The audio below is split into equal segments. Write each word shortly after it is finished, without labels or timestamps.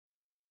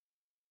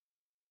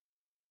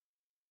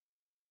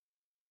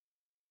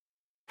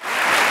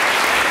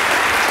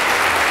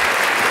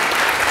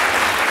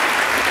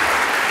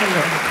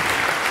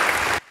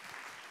Hello.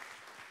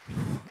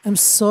 I'm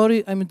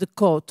sorry, I'm in the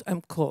coat,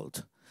 I'm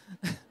cold.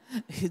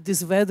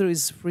 This weather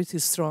is pretty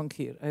strong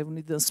here. I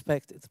didn't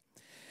expect it.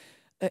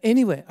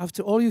 Anyway,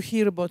 after all you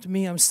hear about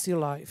me, I'm still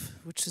alive,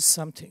 which is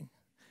something.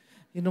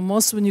 You know,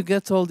 most when you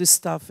get all this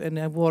stuff, and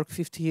I work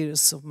 50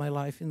 years of my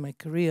life in my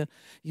career,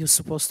 you're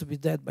supposed to be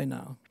dead by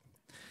now.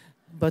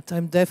 But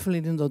I'm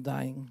definitely not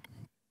dying.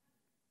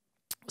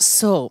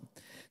 So,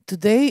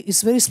 today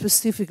is a very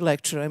specific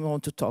lecture I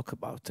want to talk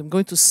about. I'm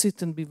going to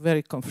sit and be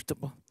very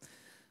comfortable.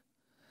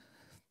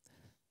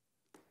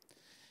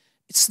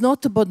 It's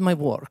not about my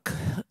work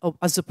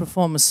as a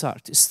performance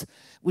artist,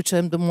 which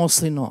I'm the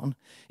mostly known.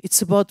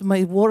 It's about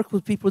my work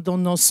that people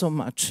don't know so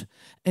much.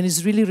 And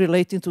it's really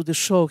relating to the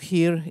show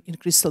here in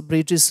Crystal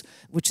Bridges,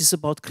 which is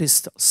about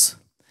crystals.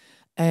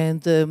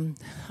 And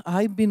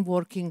I've been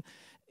working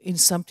in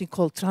something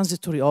called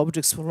transitory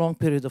objects for a long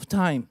period of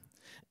time.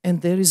 And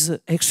there is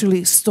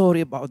actually a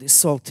story about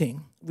this whole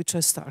thing, which I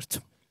start.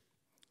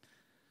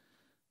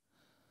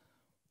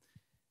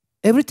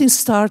 Everything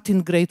started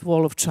in Great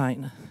Wall of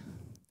China.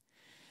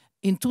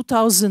 In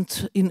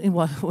 2000,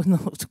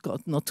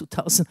 not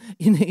 2000,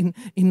 in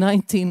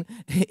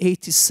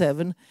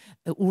 1987,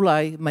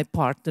 Ulay, my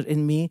partner,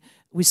 and me,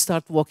 we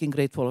start walking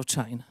Great Wall of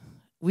China.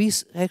 We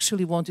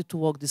actually wanted to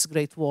walk this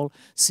Great Wall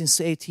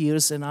since 8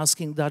 years and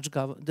asking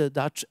the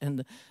Dutch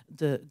and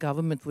the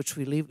government which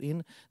we live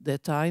in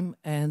that time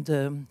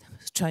and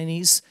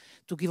Chinese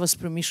to give us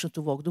permission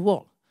to walk the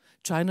wall.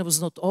 China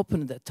was not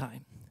open at that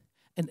time.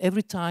 And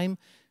every time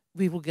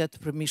we will get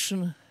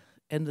permission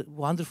and a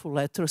wonderful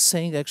letter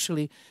saying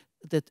actually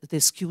that they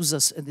excuse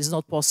us and it's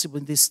not possible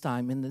in this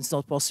time and it's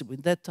not possible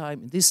in that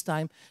time, in this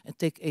time, and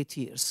take 8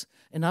 years.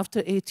 And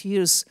after 8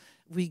 years,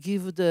 we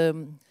give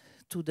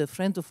to the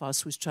friend of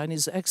us who is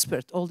Chinese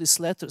expert all these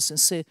letters and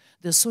say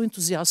they're so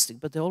enthusiastic,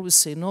 but they always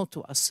say no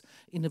to us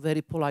in a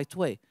very polite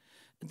way.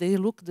 They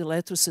look at the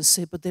letters and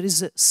say, but there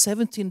is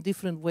 17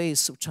 different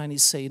ways of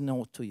Chinese saying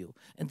no to you,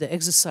 and they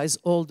exercise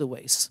all the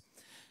ways.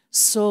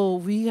 So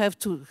we have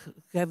to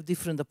have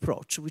different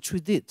approach, which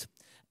we did.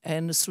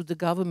 And through the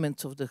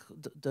government of the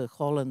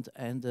Holland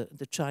and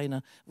the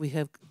China, we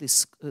have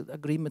this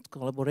agreement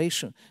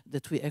collaboration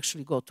that we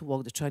actually go to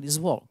walk the Chinese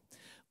wall.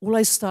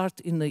 Ulay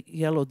start in the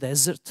Yellow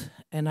Desert,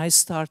 and I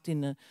start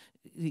in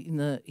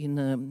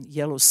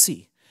Yellow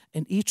Sea.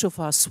 And each of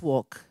us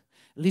walk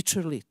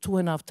literally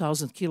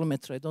 2,500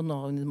 kilometers. I don't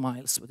know how many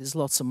miles, but it's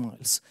lots of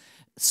miles.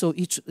 So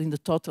each in the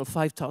total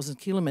 5,000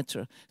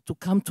 kilometers to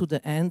come to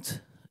the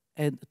end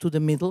and to the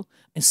middle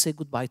and say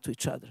goodbye to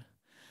each other.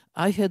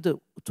 I had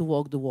to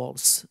walk the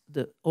walls,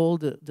 all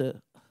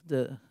the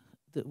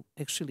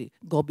actually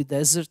Gobi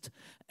Desert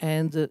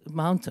and the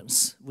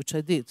mountains, which I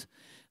did.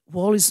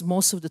 Wall is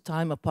most of the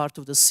time a part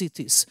of the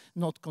cities,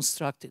 not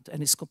constructed,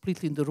 and it's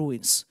completely in the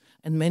ruins.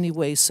 And many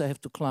ways I have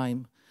to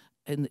climb,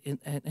 and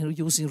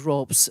using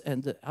ropes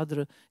and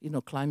other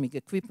climbing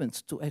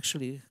equipment to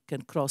actually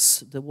can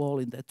cross the wall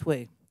in that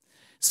way.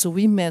 So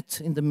we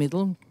met in the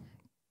middle,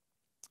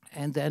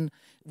 and then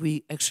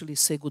we actually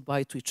say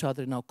goodbye to each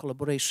other in our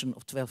collaboration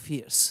of 12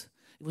 years.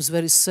 It was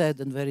very sad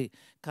and very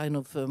kind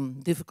of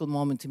difficult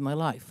moment in my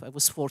life. I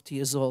was 40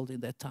 years old in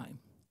that time.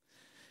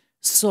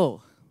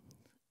 So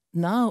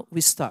now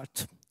we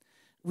start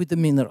with the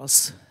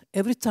minerals.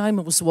 Every time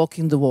I was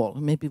walking the wall,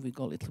 maybe we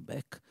go a little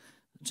back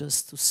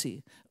just to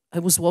see. I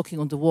was walking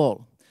on the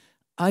wall.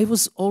 I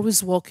was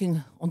always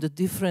walking on the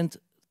different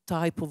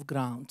type of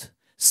ground.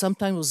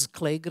 Sometimes it was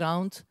clay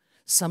ground,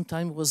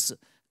 sometimes it was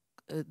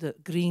the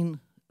green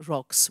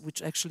rocks,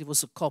 which actually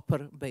was a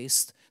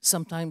copper-based.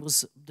 Sometimes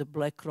was the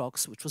black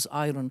rocks, which was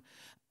iron.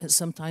 And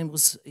sometimes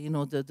was,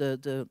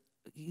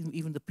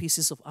 even the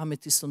pieces of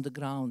amethyst on the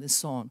ground and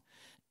so on.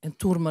 And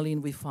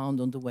tourmaline we found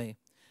on the way.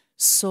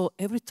 So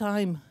every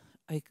time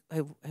I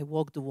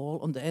walk the wall,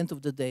 on the end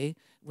of the day,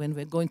 when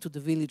we're going to the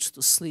village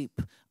to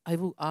sleep, I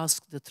will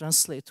ask the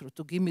translator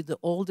to give me the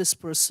oldest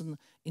person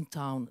in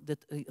town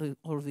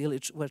or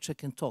village which I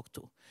can talk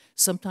to.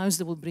 Sometimes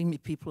they will bring me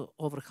people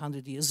over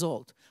 100 years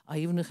old. I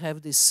even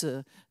have this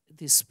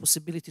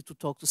possibility to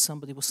talk to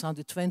somebody who was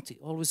 120,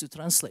 always a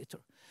translator.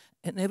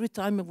 And every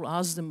time I will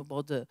ask them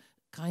about the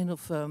kind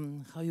of,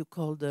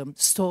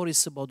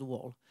 stories about the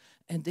wall.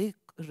 And they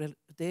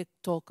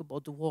talk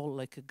about the wall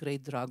like a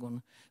great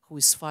dragon who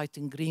is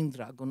fighting green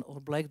dragon or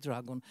black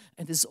dragon.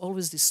 And there's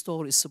always these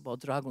stories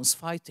about dragons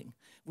fighting,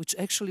 which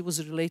actually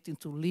was relating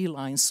to ley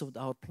lines of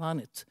our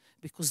planet,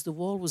 because the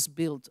wall was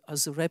built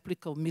as a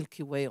replica of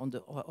Milky Way on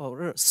our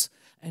Earth,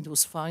 and it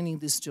was finding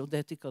these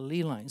geodetical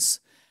ley lines.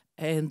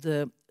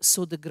 And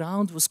so the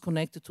ground was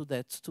connected to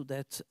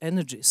that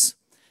energies.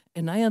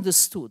 And I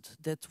understood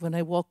that when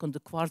I walk on the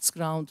quartz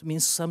ground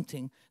means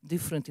something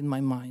different in my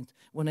mind.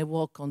 When I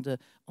walk on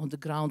the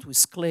ground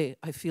with clay,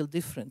 I feel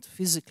different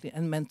physically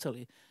and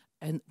mentally.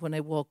 And when I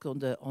walk on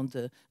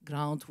the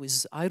ground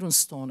with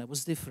ironstone, I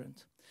was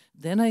different.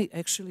 Then I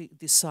actually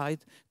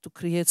decide to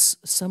create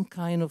some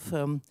kind of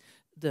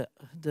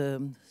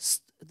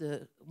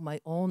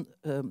my own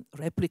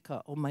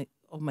replica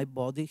of my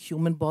body,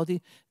 human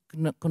body,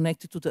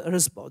 connected to the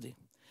Earth's body.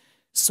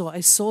 So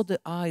I saw the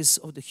eyes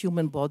of the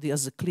human body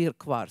as a clear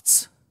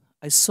quartz.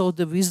 I saw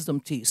the wisdom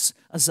teeth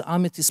as the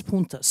amethyst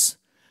puntas.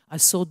 I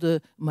saw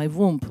my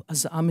womb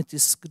as the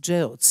amethyst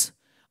geodes.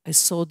 I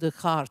saw the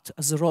heart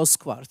as a rose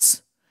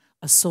quartz.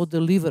 I saw the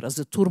liver as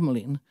a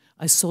tourmaline.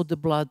 I saw the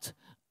blood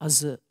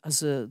as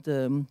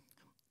the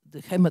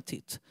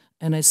hematite,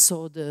 and I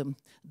saw the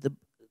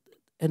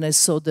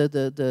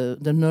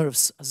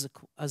nerves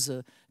as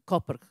a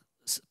copper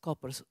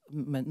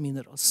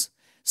minerals.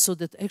 So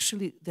that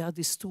actually there are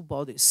these two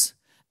bodies.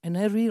 And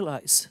I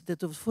realized that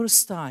the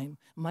first time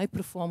my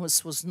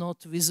performance was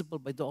not visible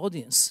by the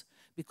audience,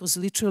 because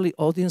literally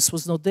audience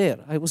was not there.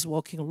 I was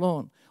walking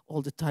alone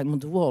all the time on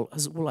the wall,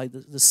 as well I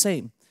the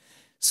same.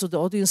 So the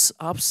audience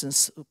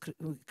absence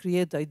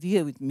created the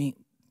idea with me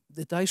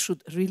that I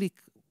should really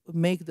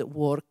make the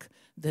work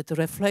that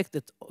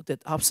reflected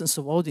that absence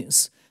of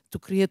audience, to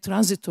create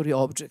transitory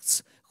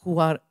objects who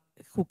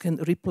can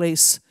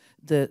replace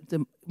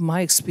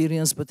my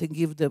experience, but then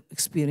give the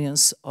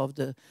experience of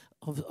that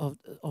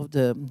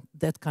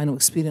kind of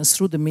experience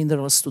through the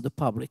minerals to the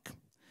public.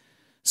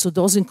 So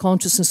those in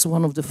consciousness is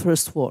one of the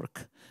first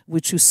work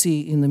which you see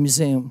in the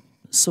museum.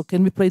 So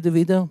can we play the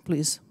video,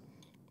 please?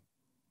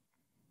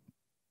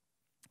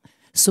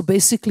 So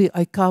basically,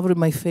 I cover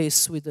my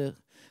face with the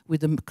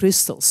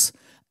crystals,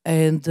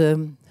 and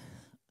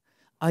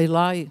I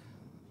lie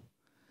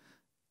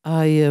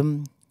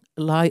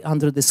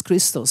under these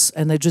crystals,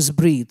 and I just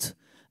breathe,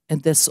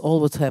 and that's all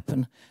what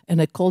happened.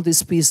 And I call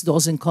this piece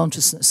 "Those in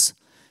Consciousness."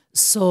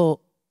 So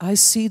I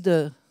see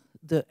the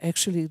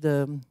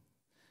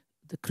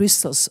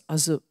crystals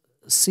as a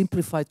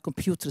simplified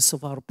computers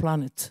of our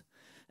planet,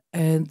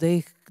 and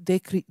they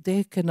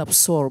can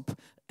absorb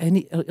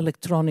any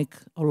electronic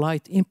or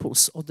light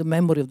impulse of the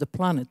memory of the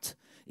planet.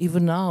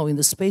 Even now in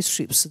the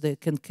spaceships, they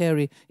can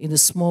carry in the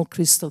small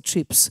crystal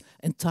chips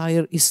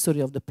entire history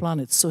of the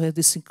planet. So have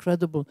this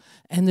incredible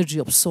energy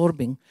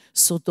absorbing.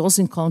 So those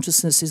in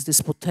consciousness is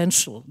this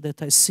potential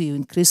that I see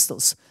in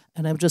crystals,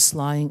 and I'm just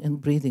lying and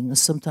breathing. And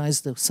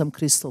sometimes some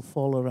crystal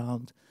fall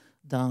around,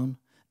 down.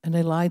 And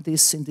I lie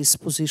in this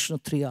position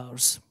of 3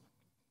 hours.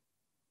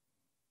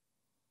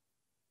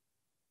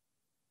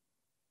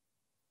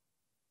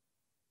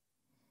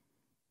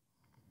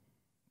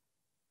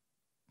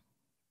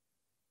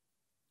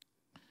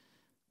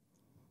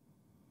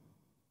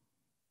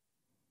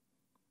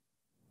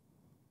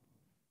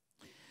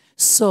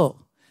 So,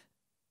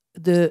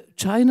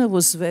 China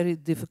was a very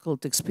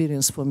difficult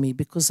experience for me,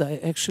 because I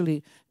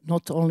actually,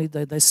 not only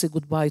did I say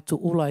goodbye to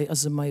Ulay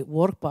as my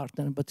work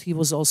partner, but he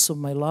was also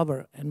my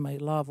lover and my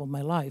love of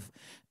my life.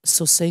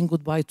 So saying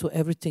goodbye to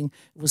everything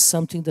was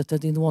something that I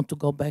didn't want to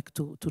go back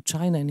to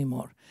China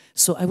anymore.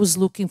 So I was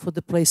looking for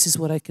the places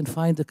where I can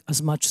find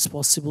as much as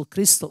possible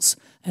crystals,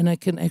 and I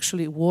can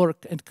actually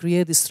work and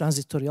create these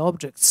transitory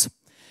objects.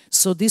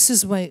 So this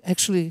is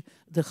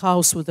the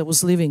house where I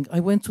was living. I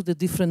went to the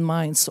different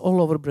mines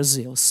all over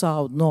Brazil,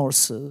 south,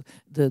 north,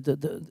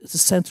 the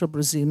central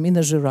Brazil,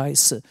 Minas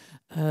Gerais,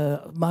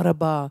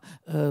 Marabá,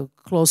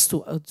 close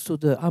to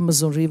the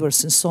Amazon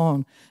rivers and so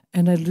on.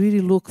 And I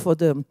really look for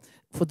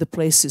the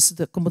places.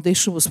 The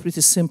accommodation was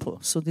pretty simple.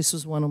 So this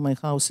was one of my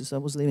houses. I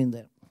was living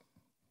there.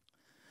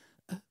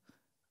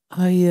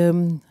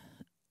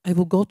 I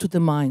will go to the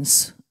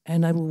mines,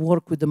 and I will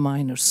work with the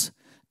miners.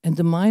 And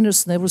the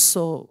miners never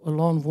saw a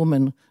lone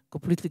woman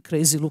completely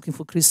crazy looking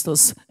for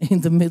crystals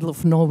in the middle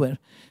of nowhere.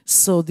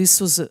 So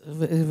this was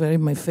very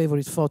my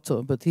favorite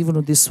photo, but even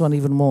on this one,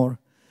 even more.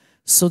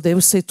 So they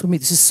would say to me,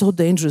 "This is so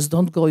dangerous,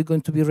 don't go, you're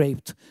going to be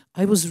raped."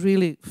 I was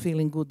really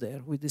feeling good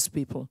there with these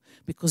people,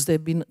 because they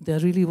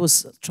really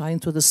was trying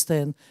to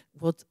understand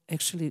what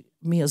actually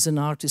me as an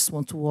artist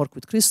want to work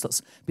with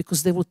crystals.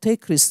 Because they would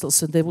take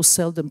crystals and they would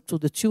sell them to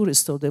the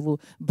tourists, or they will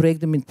break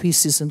them in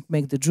pieces and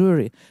make the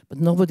jewelry. But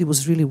nobody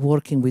was really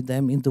working with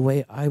them in the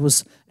way I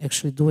was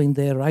actually doing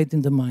there, right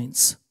in the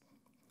mines.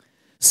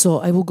 So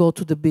I will go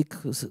to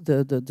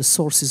the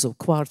sources of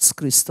quartz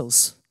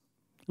crystals,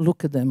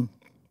 look at them.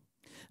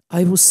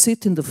 I will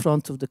sit in the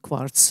front of the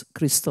quartz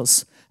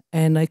crystals,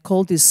 and I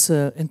call this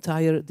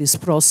this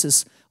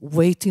process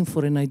waiting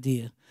for an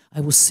idea.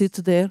 I will sit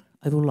there,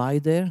 I will lie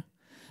there,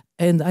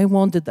 and I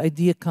want that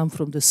idea come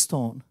from the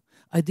stone.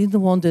 I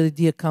didn't want the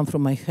idea come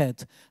from my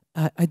head.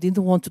 I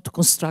didn't want to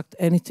construct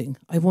anything.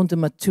 I want the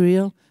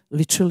material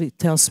literally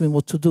tells me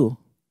what to do.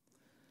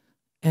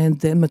 And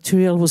the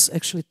material was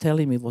actually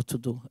telling me what to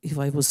do if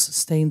I was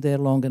staying there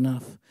long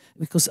enough.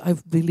 Because I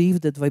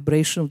believe that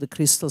vibration of the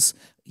crystals,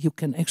 you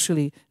can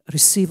actually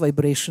receive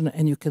vibration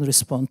and you can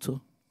respond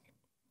to.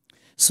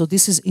 So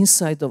this is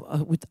inside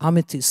of with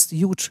amethyst,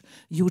 huge,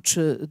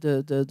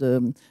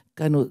 the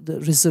kind of the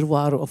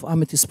reservoir of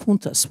amethyst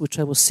puntas, which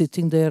I was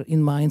sitting there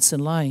in mines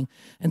and lying.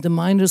 And the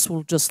miners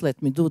will just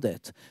let me do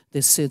that.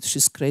 They said,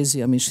 "She's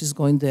crazy. I mean, she's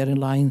going there and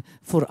lying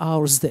for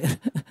hours there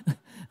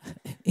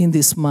in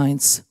these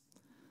mines."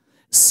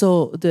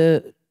 So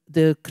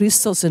the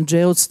crystals and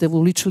geodes, they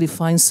will literally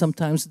find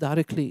sometimes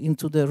directly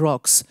into the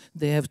rocks.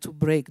 They have to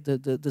break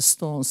the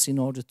stones in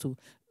order to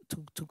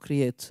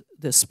create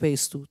the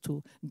space to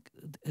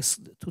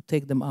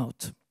take them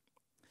out.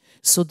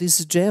 So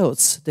these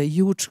geodes, the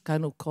huge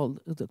kind of called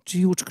the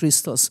huge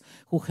crystals,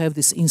 who have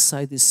this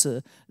inside these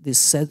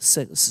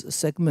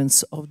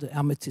segments of the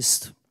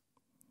amethyst,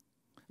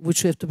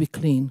 which have to be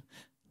clean.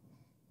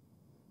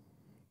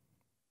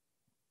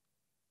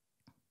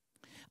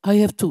 I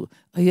have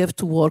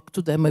to work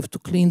to them. I have to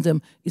clean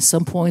them. At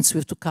some points, we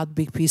have to cut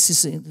big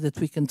pieces that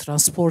we can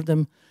transport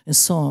them, and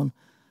so on.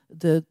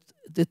 The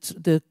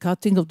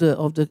cutting of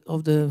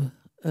the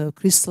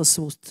crystals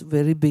was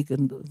very big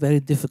and very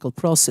difficult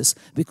process,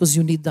 because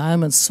you need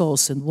diamond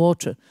salts and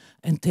water,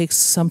 and takes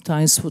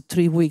sometimes for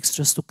 3 weeks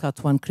just to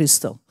cut one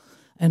crystal.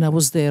 And I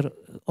was there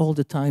all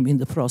the time in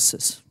the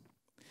process.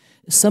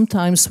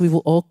 Sometimes we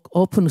will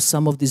open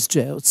some of these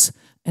geodes,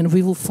 and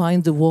we will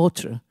find the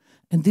water.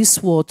 And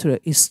this water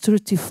is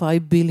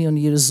 35 billion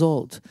years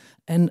old.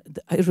 And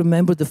I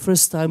remember the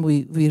first time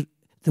the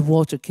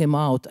water came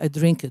out, I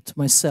drank it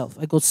myself.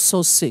 I got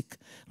so sick.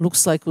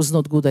 Looks like it was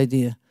not a good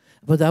idea.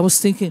 But I was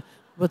thinking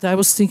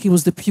it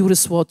was the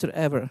purest water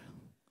ever.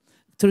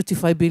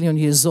 35 billion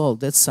years old,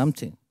 that's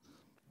something.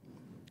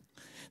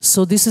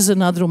 So this is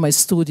another of my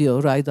studio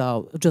right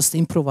now, just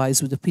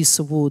improvise with a piece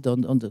of wood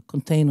on the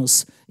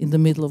containers in the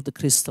middle of the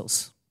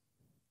crystals.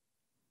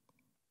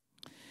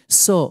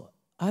 So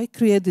I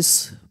create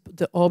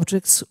the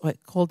objects, I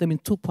call them in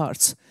 2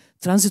 parts,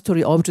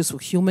 transitory objects for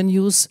human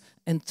use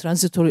and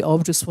transitory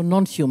objects for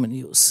non-human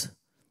use.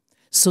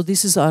 So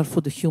these are for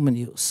the human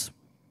use.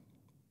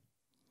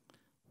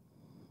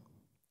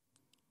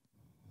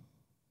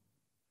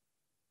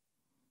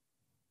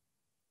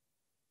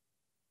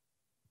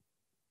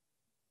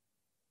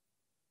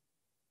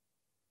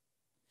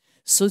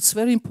 So it's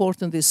very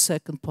important, this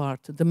second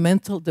part. The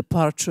mental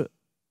departure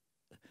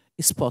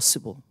is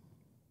possible.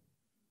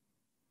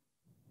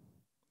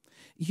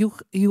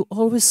 You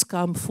always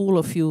come full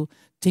of you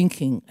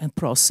thinking and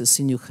process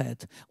in your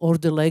head, or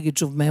the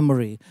luggage of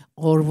memory,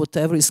 or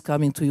whatever is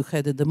coming to your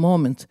head at the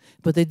moment.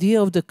 But the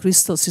idea of the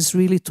crystals is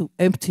really to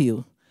empty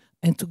you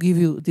and to give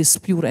you this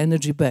pure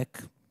energy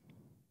back.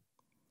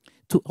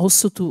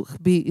 Also to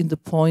be in the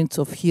point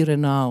of here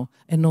and now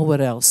and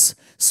nowhere else.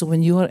 So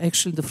when you are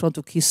actually in the front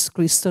of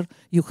crystal,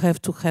 you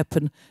have to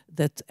happen,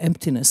 that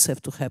emptiness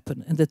have to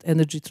happen, and that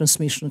energy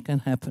transmission can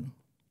happen.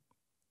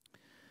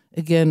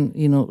 Again,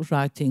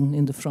 writing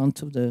in the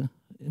front of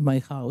my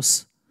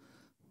house.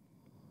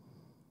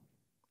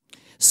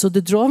 So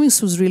the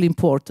drawings was really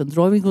important.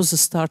 Drawing was the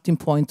starting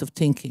point of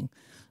thinking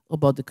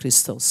about the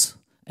crystals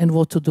and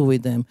what to do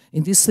with them.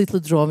 In this little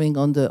drawing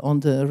on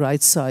the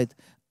right side,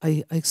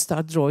 I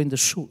start drawing the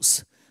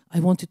shoes. I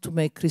wanted to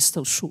make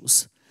crystal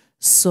shoes.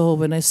 So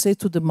when I say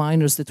to the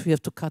miners that we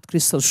have to cut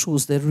crystal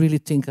shoes, they really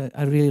think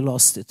I really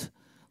lost it.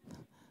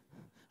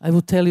 I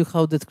will tell you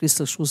how that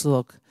crystal shoes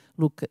look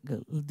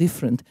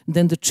different.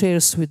 Then the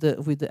chairs with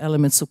the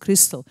elements of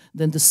crystal.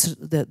 Then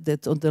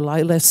that on the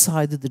left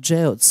side, the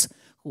geodes,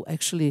 who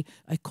actually,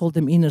 I call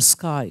them inner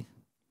sky.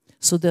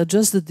 So they're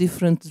just the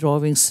different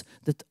drawings,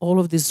 that all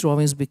of these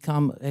drawings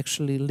become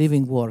actually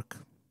living work.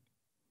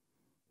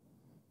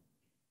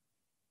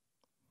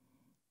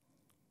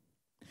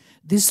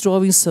 These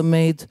drawings are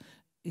made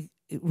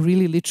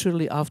really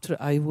literally after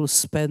I will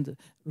spend a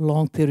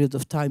long period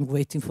of time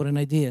waiting for an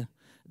idea.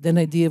 Then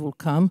idea will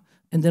come,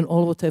 and then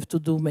all what I have to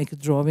do, make a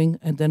drawing,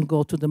 and then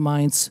go to the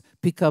mines,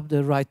 pick up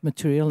the right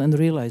material, and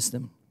realize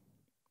them.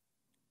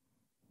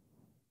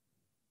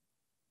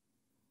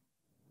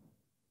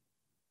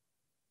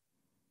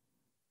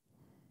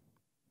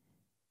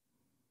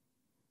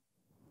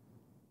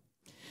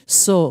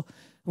 So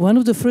one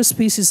of the first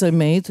pieces I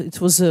made, it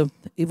was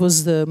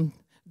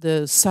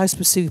the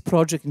site-specific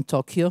project in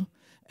Tokyo,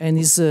 and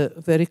is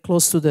very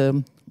close to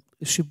the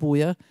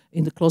Shibuya,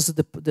 close to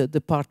the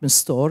department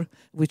store,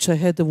 which I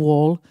had a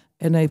wall,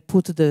 and I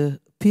put the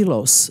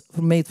pillows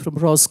made from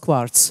rose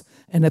quartz,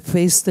 and I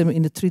placed them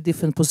in the 3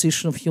 different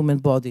positions of human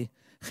body: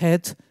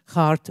 head,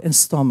 heart, and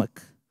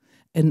stomach.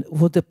 And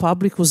what the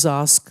public was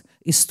asked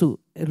is to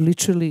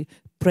literally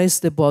press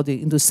the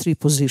body in those 3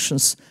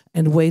 positions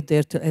and wait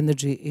there till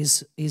energy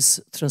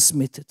is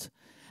transmitted.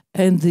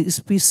 And this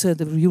piece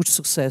had a huge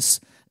success.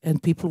 And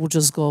people would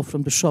just go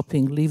from the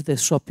shopping, leave the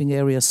shopping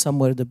area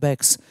somewhere, the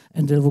backs,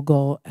 and they will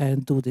go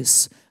and do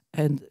this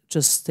and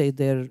just stay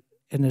there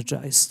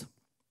energized.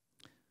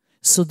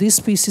 So these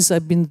pieces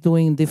I've been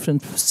doing in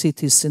different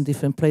cities, in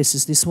different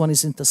places. This one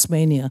is in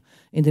Tasmania,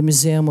 in the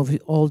Museum of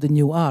All the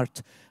New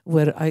Art,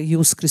 where I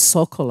use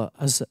chrysocolla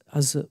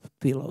as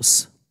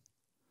pillows.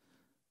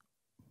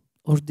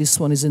 Or this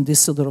one is in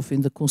Düsseldorf,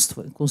 in the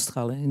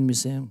Kunsthalle, in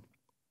museum.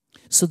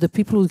 So the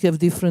people will have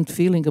different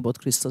feeling about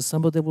crystals.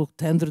 Somebody will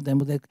tender them,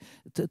 will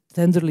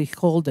tenderly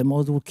hold them,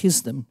 or will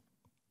kiss them.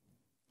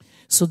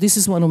 So this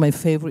is one of my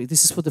favorite.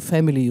 This is for the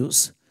family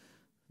use,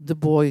 the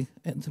boy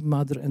and the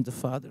mother and the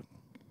father.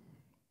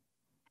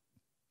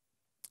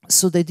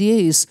 So the idea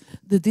is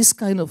that this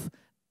kind of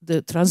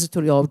the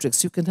transitory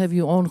objects, you can have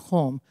your own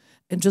home,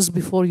 and just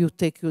before you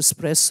take your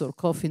espresso or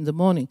coffee in the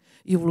morning,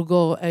 you will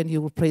go and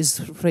you will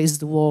praise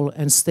the wall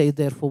and stay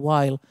there for a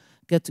while,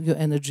 get your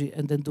energy,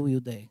 and then do your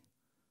day.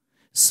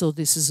 So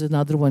this is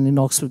another one in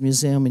Oxford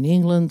Museum in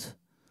England.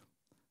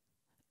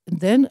 And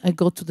then I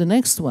go to the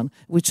next one,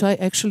 which I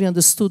actually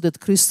understood that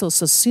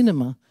crystals are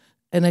cinema,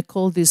 and I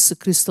call this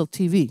crystal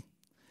TV.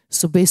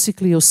 So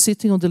basically, you're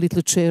sitting on the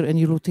little chair and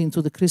you look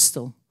into the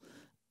crystal.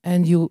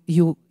 And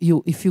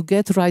if you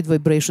get right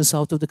vibrations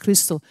out of the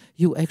crystal,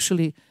 you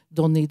actually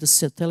don't need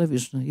a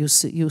television. You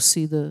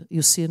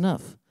see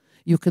enough.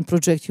 You can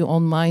project your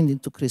own mind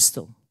into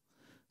crystal.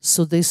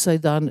 So this I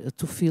done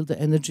to feel the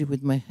energy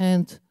with my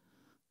hand.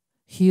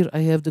 Here I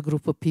have the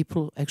group of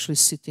people actually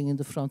sitting in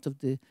the front of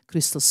the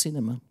crystal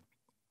cinema.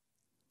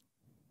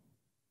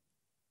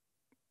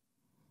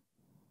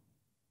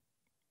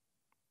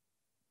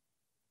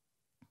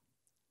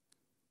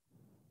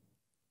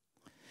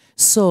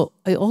 So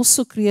I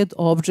also create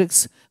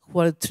objects who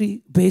are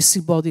 3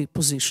 basic body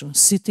positions: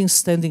 sitting,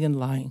 standing, and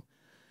lying.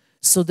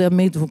 So they're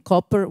made of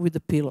copper with the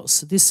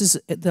pillows.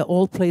 They're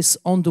all placed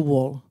on the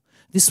wall.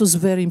 This was a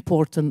very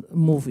important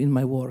move in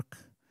my work.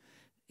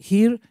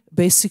 Here,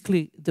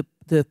 basically,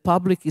 the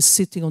public is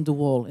sitting on the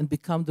wall and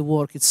become the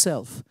work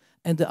itself,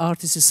 and the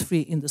artist is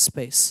free in the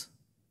space.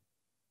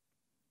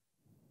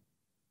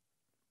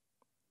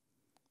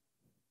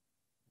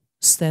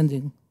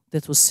 Standing.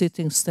 That was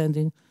sitting,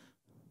 standing,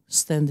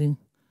 standing.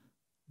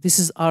 This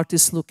is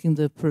artist looking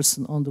the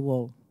person on the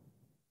wall.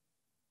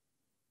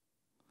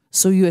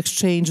 So you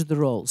exchange the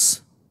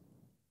roles.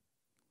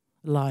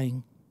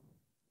 Lying.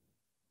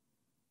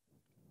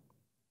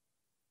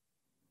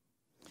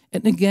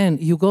 And again,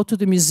 you go to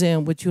the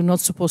museum, but you're not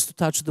supposed to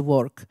touch the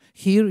work.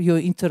 Here, you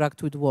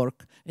interact with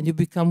work, and you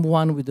become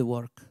one with the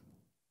work.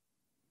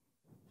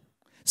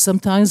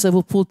 Sometimes I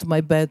will put my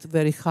bed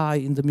very high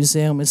in the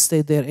museum and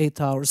stay there 8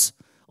 hours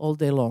all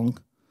day long.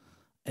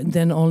 And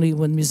then only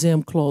when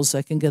museum closes,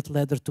 I can get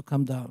ladder to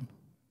come down.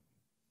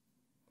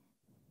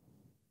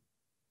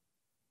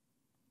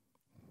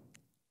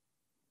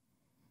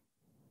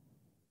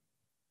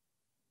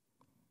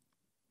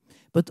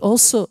 But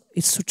also,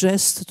 it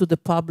suggests to the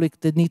public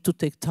they need to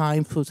take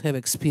time to have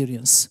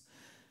experience.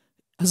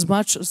 As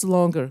much as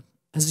longer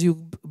as you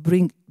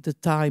bring the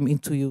time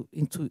into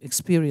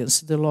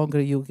experience, the longer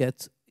you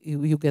get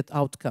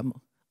outcome.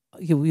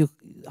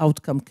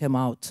 Outcome come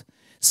out.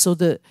 So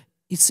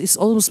it's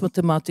almost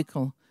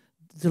mathematical.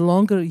 The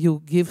longer you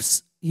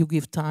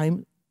give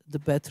time, the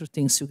better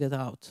things you get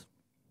out.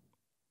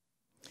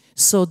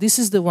 So this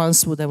is the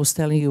ones what I was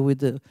telling you with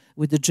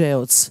the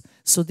geodes.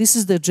 So this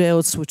is the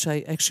geodes which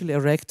I actually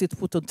erected,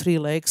 put on 3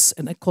 legs,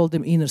 and I call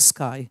them inner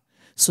sky.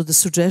 So the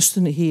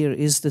suggestion here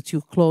is that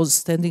you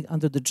standing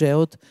under the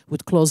geode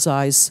with closed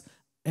eyes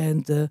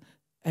and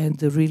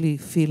really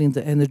feeling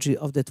the energy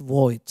of that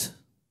void.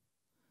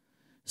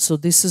 So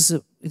this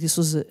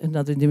was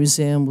another in the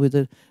museum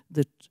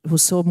it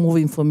was so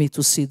moving for me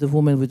to see the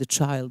woman with the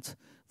child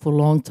for a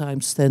long time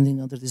standing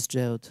under this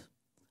geode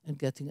and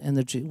getting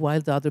energy,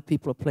 while the other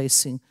people are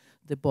placing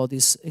their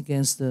bodies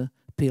against the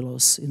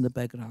pillows in the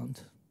background.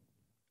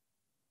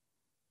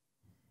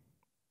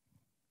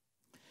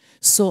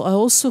 So I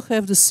also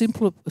have the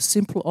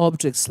simple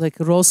objects like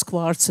rose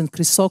quartz and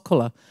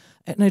chrysocolla,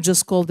 and I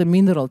just call the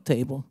mineral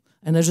table.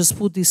 And I just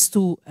put these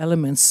 2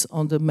 elements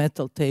on the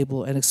metal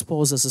table and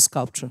expose as a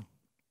sculpture.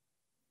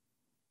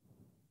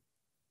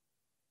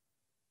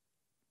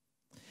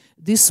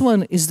 This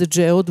one is the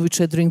geode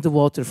which I drink the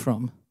water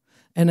from.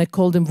 And I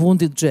call them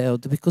wounded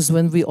geode because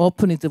when we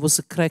open it, there was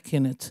a crack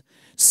in it.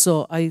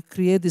 So I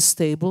create this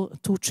table,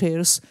 2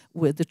 chairs,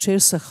 where the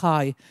chairs are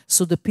high,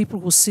 so the people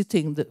who are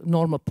sitting, the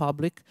normal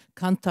public,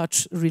 can't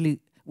touch really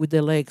with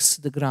their legs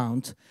the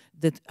ground.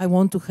 That I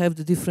want to have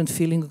the different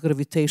feeling of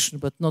gravitation,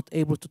 but not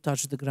able to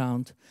touch the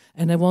ground.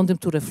 And I want them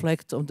to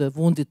reflect on the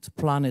wounded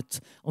planet,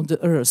 on the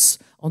Earth,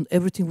 on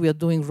everything we are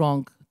doing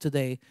wrong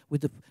today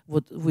with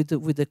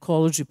the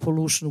ecology,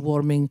 pollution,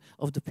 warming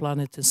of the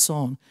planet, and so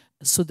on.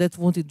 So that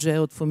wounded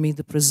geode for me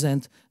to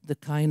present the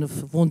kind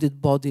of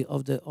wounded body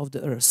of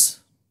the Earth.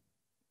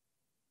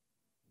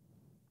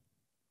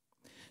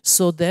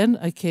 So then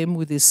I came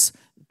with this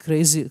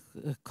crazy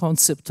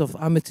concept of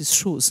amethyst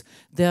shoes.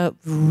 They are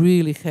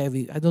really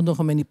heavy. I don't know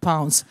how many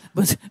pounds,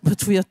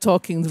 but we are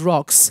talking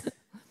rocks.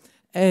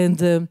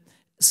 And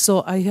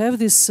so I have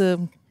this.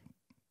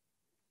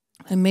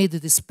 I made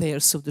these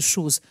pairs of the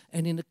shoes,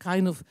 and in the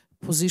kind of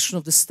position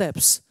of the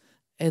steps.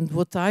 And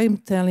what I'm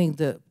telling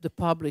the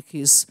public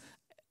is,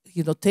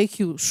 take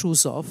your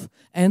shoes off,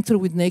 enter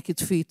with naked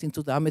feet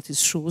into the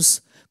amethyst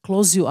shoes,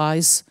 close your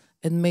eyes,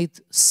 and make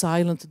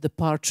silent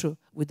departure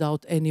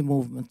without any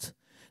movement.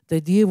 The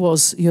idea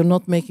was you're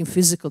not making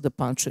physical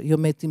departure, you're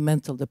making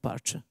mental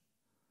departure.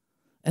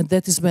 And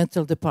that is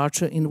mental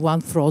departure in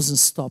one frozen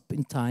stop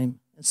in time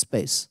and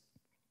space.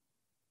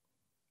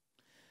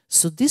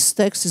 So this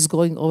text is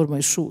going over my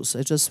shoes.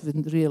 I just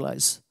didn't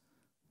realize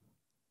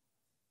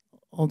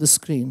on the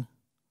screen.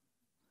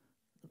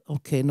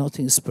 Okay,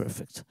 nothing is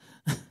perfect.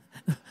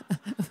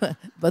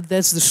 But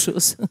that's the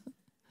shoes.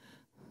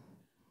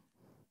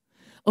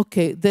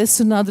 Okay, that's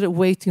another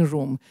waiting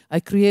room.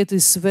 I create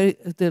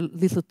the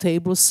little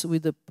tables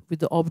with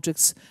the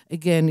objects.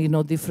 Again,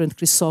 different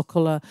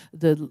chrysocolla,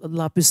 the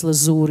lapis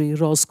lazuli,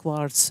 rose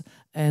quartz,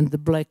 and the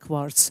black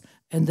quartz.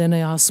 And then I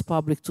ask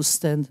public to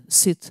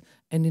sit,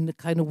 and in a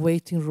kind of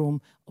waiting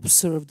room,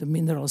 observe the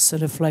minerals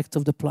and reflect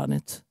of the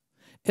planet.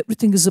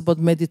 Everything is about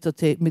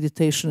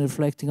meditation,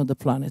 reflecting on the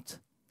planet,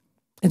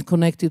 and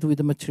connected with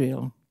the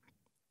material.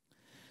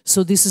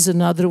 So this is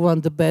another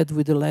one, the bed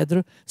with the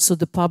ladder. So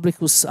the public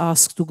was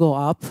asked to go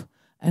up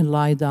and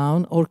lie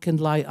down, or can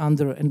lie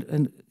under.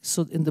 And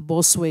so in the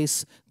both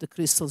ways, the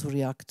crystals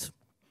react.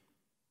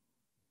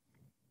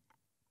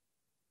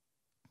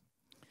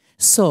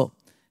 So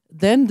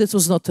then that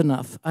was not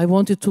enough. I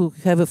wanted to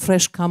have a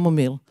fresh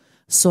chamomile.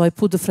 So I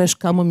put the fresh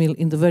chamomile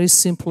in the very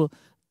simple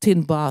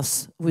tin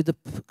bath with a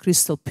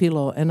crystal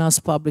pillow and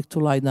asked public to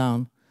lie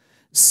down.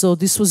 So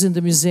this was in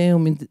the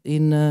museum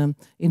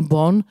in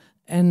Bonn,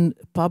 and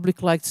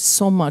public liked it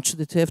so much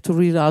that you have to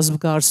really ask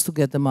guards to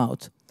get them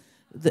out.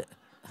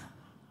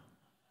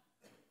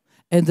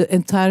 And the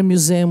entire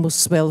museum was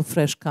smelled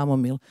fresh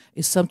chamomile.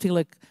 It's something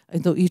like, I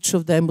know each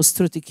of them was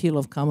 30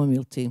 kilos of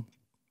chamomile tea,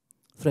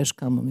 fresh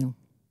chamomile.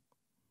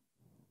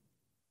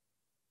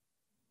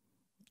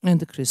 And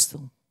the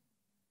crystal.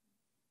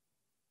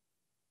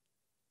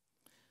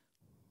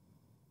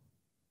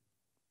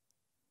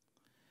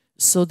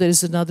 So there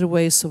is another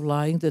ways of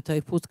lying, that I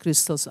put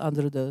crystals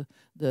under the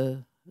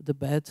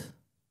bed,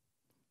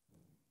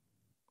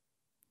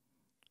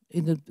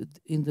 in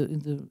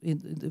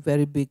the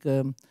very big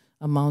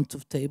amount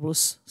of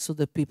tables, so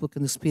that people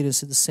can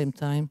experience at the same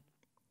time.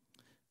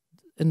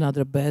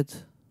 Another bed,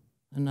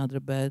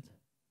 another bed.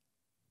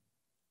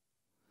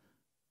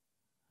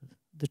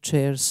 The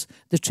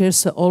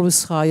chairs are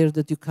always higher,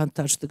 that you can't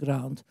touch the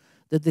ground.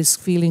 That this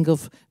feeling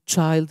of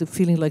child,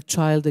 feeling like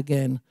child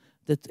again,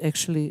 that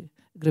actually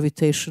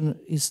gravitation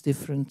is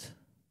different.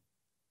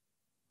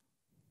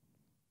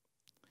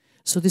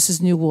 So this is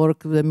new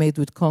work that I made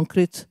with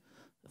concrete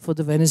for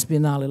the Venice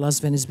Biennale,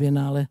 last Venice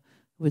Biennale,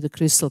 with a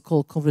crystal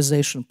called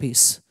conversation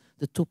piece.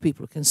 The two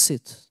people can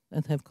sit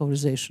and have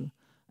conversation.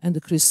 And the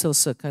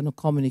crystals are kind of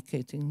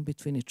communicating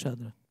between each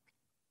other.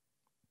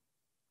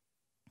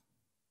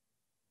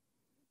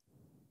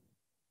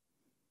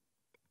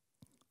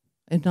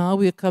 And now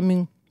we are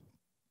coming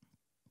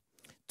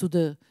to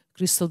the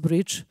crystal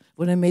bridge,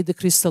 when I made the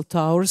crystal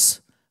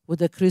towers with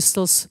the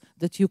crystals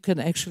that you can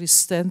actually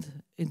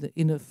stand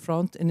in the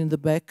front and in the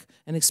back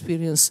and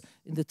experience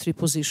in the three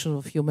positions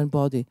of human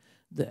body,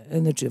 the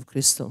energy of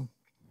crystal.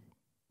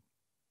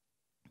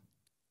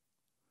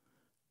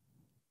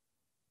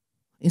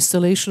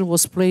 Installation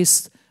was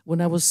placed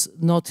when I was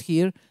not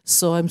here,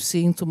 so I'm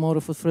seeing tomorrow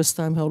for the first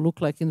time how it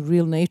look like in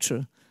real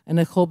nature, and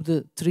I hope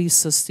the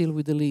trees are still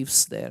with the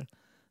leaves there.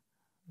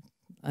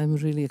 I'm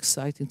really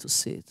excited to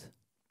see it.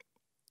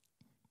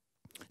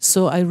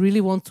 So I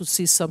really want to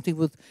see something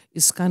that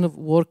is kind of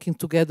working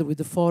together with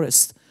the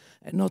forest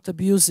and not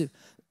abusive.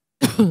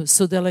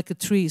 So they're like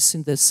trees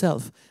in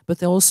themselves, but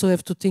they also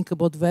have to think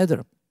about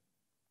weather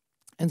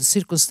and the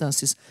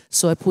circumstances.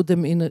 So I put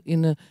them in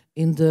the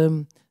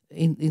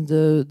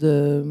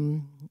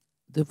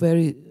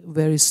very,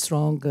 very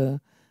strong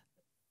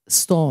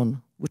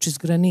stone, which is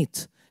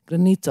granite.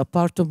 Granite, a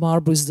part of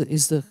marble, is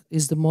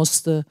the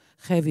most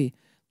heavy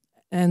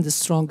and the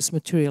strongest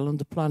material on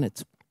the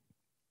planet.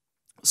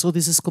 So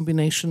this is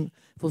combination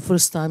for the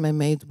first time I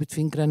made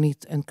between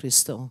granite and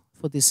crystal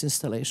for this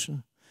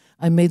installation.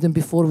 I made them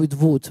before with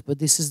wood, but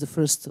this is the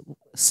first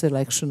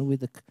selection with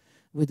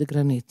the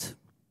granite.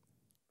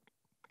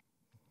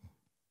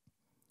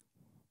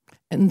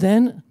 And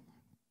then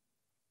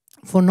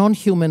for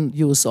non-human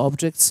use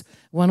objects,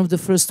 one of the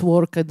first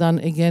work I done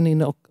again in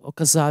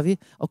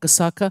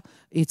Okasaka,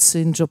 it's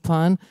in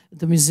Japan,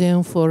 the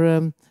museum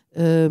for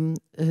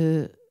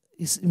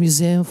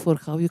museum for,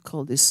 how you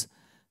call this?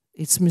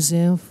 It's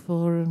museum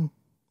for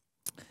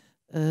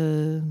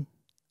the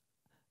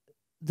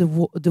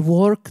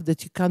work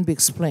that you can't be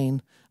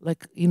explained.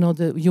 Like, you know,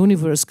 the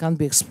universe can't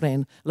be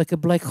explained, like a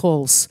black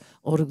holes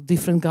or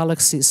different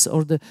galaxies,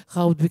 or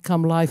how it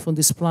become life on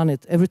this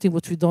planet. Everything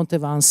what we don't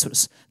have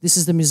answers. This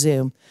is the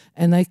museum.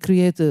 And I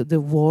created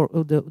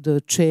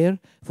the chair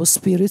for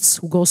spirits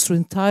who goes through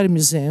entire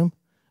museum,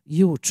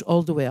 huge,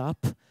 all the way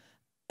up.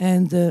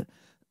 And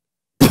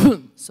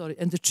sorry,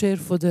 and the chair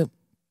for the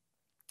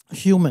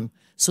human.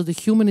 So the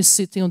human is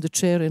sitting on the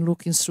chair and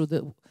looking through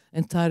the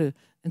entire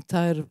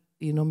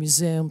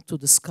museum to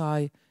the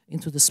sky,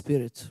 into the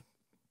spirit.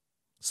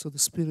 So the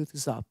spirit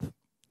is up.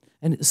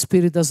 And the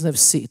spirit doesn't have a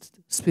seat.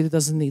 The spirit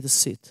doesn't need a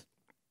seat.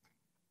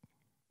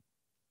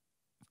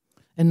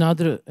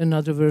 Another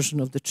version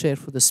of the chair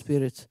for the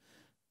spirit.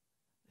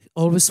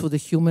 Always for the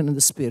human and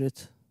the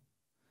spirit.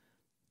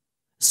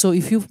 So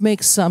if you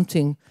make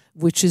something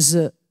which is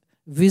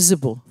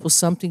visible for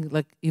something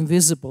like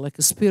invisible, like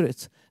a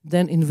spirit,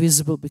 then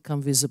invisible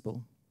become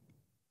visible.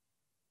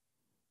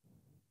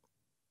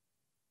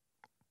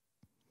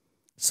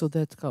 So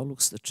that's how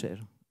looks the chair.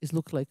 It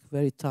looks like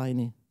very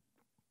tiny.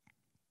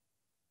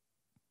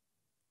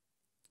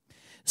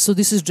 So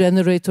this is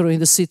generator in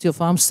the city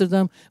of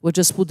Amsterdam. We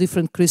just put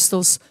different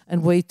crystals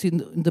and wait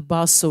in the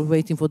bus or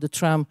waiting for the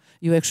tram.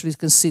 You actually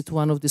can sit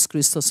one of these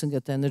crystals and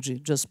get energy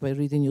just by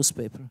reading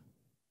newspaper.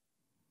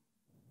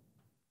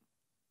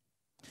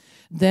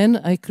 Then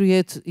I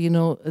create,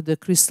 the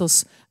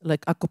crystals,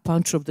 like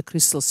acupuncture of the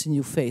crystals in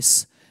your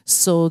face.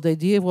 So the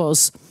idea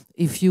was,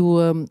 if you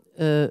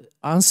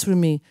answer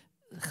me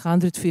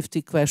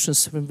 150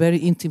 questions from very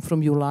intimate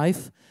from your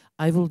life,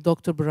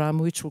 Dr.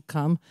 Abramović will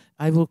come,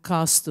 I will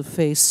cast the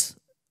face,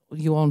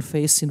 your own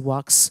face in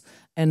wax,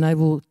 and I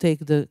will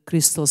take the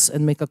crystals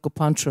and make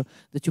acupuncture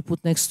that you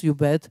put next to your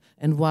bed,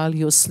 and while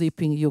you're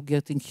sleeping, you're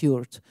getting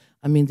cured.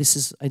 I mean, this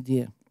is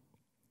idea.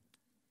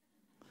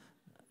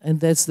 And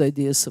that's the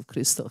ideas of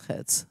crystal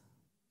heads.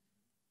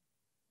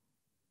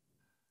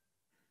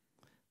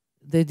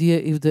 The idea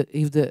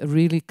if the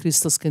really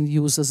crystals can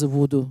use as a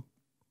voodoo.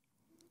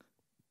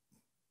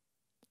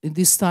 In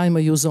this time,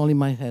 I use only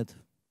my head.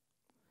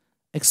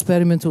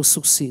 Experiment will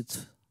succeed.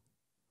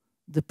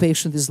 The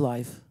patient is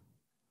live.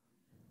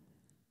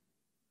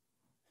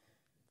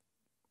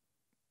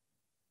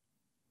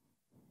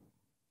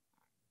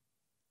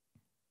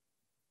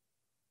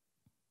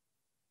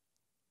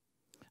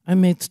 I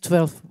made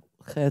 12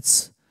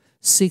 heads,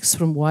 6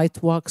 from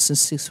white wax and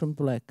 6 from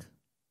black.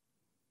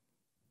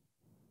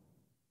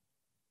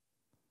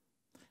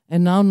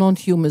 And now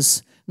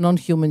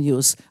non-human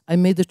use. I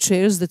made the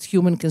chairs that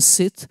human can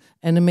sit,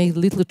 and I made a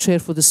little chair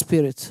for the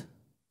spirit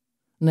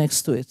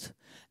next to it.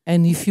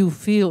 And if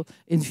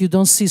you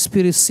don't see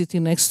spirit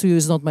sitting next to you,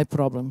 it's not my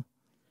problem.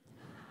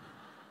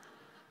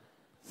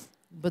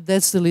 But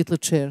that's the little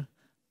chair.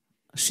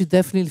 She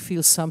definitely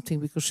feels something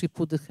because she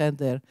put the hand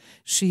there.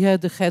 She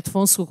had the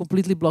headphones who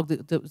completely blocked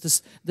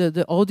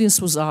the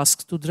audience was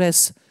asked to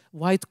dress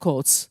white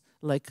coats,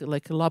 like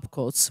lab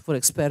coats for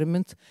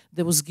experiment.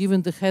 They was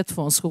given the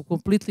headphones who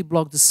completely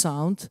blocked the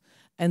sound,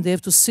 and they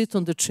have to sit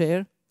on the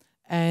chair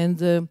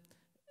and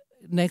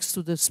next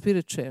to the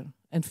spirit chair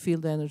and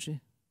feel the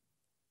energy.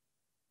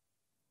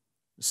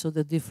 So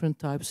the different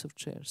types of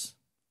chairs.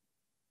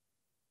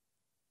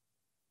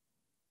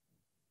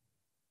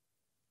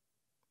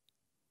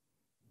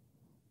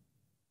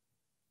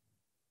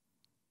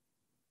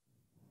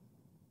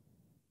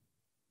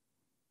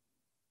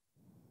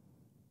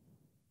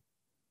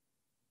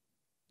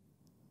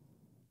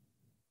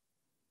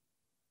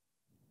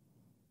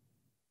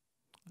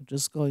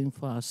 Just going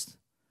fast,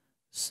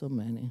 so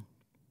many.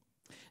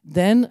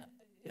 Then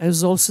I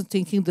was also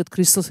thinking that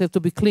crystals have to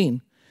be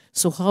clean.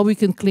 So how we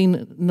can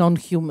clean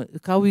non-human,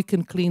 how we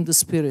can clean the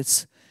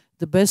spirits?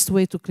 The best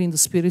way to clean the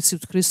spirits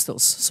is with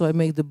crystals. So I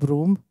made the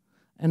broom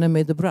and I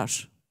made the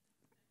brush.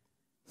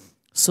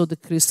 So the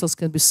crystals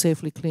can be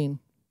safely clean.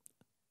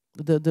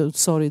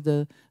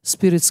 The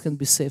spirits can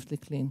be safely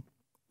clean.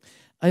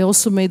 I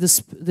also made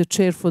the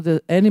chair for the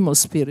animal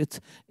spirit.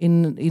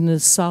 In the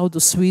south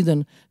of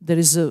Sweden, there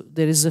is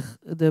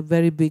the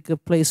very big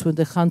place where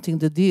they're hunting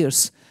the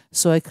deers.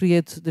 So I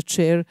create the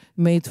chair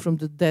made from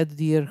the dead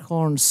deer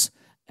horns,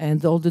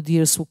 and all the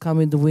deers will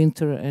come in the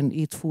winter and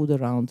eat food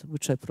around,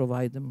 which I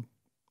provide them.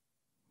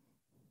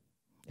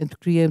 And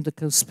create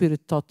the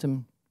spirit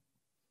totem.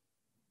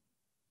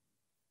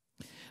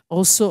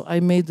 Also,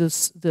 I made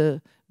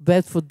the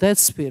bed for dead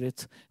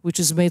spirit, which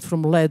is made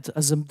from lead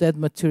as a dead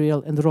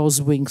material and rose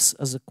wings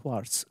as a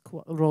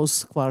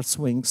rose quartz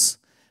wings.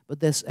 But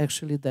that's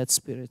actually dead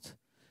spirit.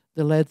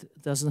 The lead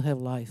doesn't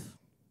have life.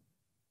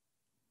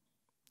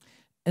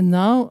 And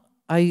now,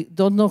 I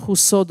don't know who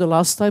saw the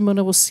last time when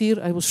I was here.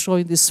 I was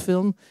showing this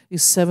film.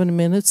 It's 7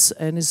 minutes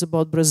and it's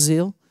about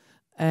Brazil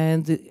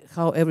and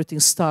how everything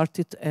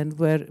started and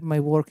where my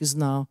work is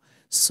now.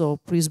 So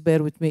please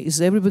bear with me.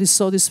 Is everybody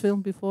saw this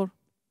film before?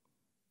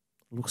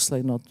 Looks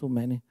like not too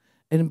many.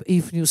 And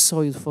if you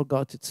saw it,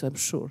 forgot it, I'm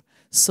sure.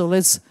 So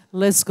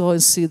let's go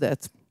and see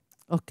that.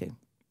 Okay.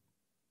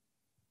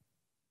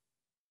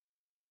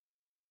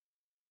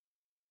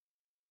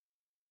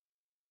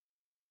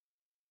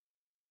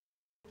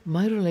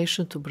 My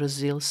relation to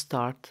Brazil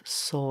started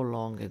so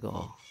long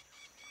ago.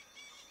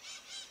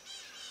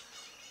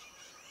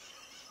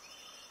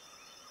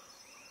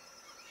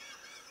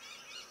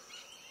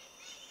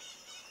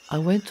 I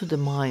went to the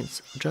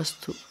mines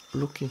just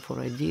looking for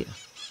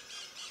ideas.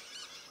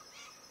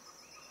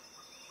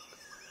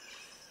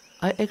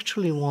 I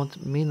actually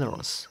want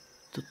minerals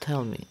to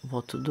tell me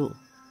what to do.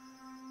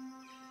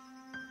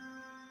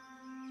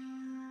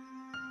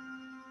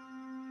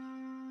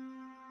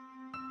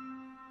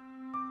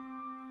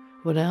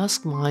 When I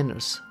asked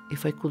miners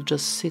if I could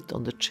just sit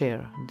on the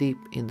chair deep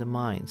in the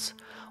mines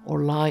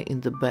or lie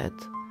in the bed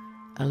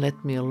and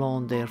let me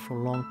alone there for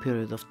a long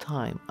period of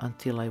time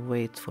until I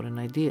wait for an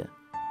idea,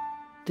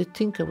 they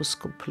think I was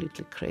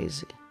completely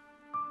crazy.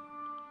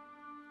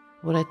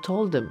 When I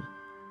told them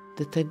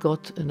that I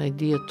got an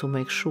idea to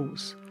make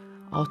shoes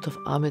out of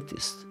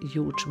amethyst,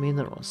 huge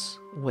minerals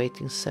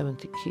weighing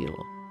 70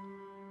 kilo,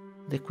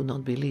 they could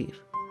not believe.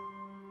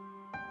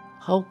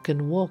 How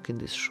can walk in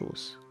these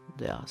shoes?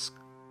 They asked.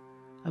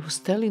 I was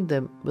telling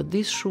them, but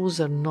these shoes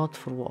are not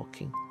for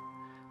walking.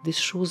 These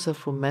shoes are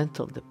for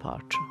mental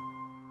departure.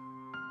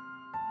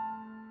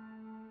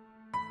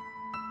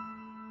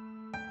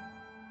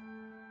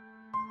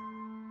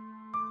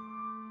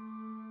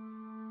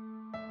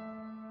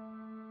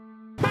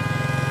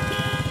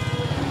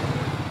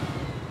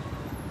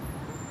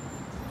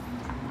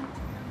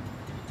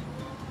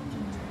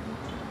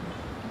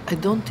 I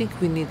don't think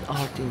we need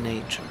art in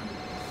nature.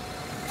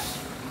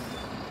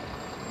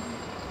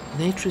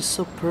 Nature is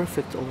so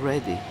perfect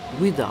already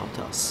without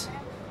us.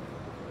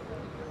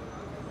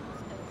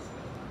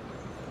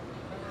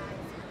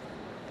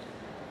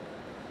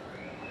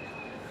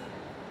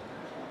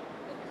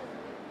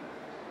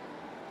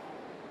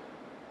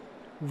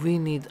 We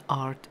need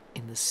art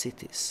in the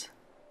cities.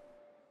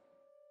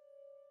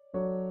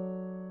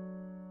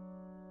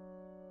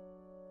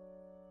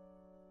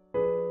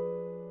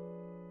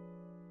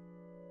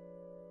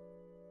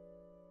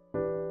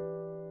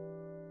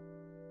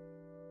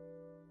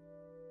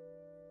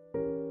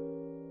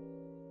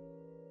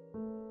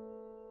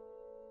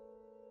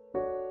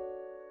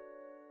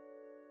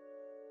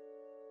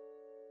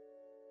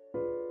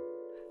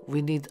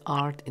 We need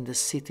art in the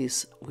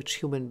cities which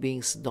human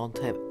beings don't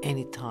have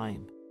any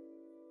time.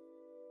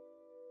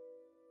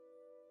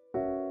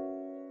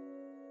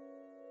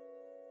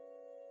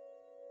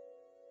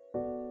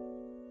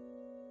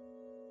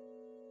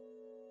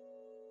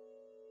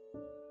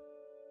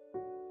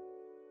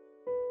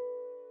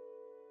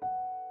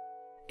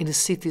 In the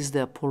cities they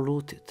are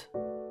polluted.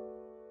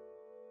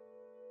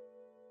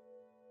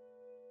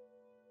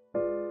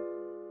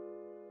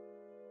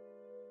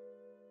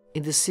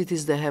 In the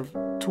cities they have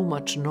too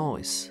much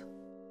noise.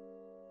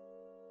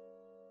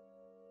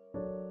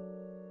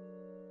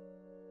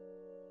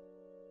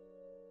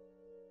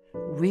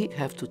 We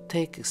have to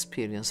take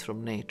experience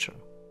from nature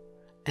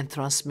and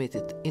transmit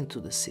it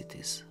into the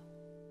cities.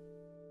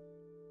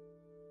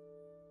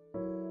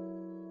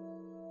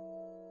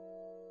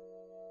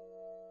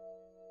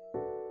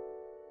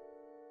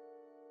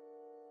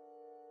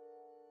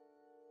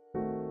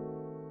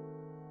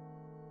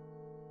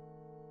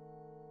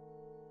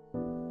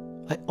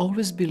 I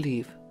always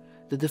believe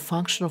that the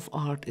function of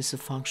art is a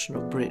function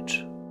of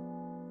bridge.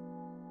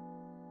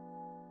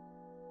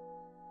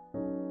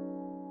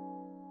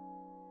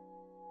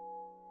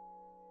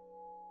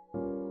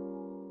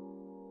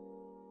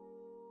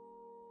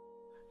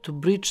 To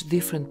bridge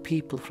different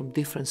people from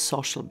different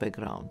social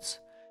backgrounds.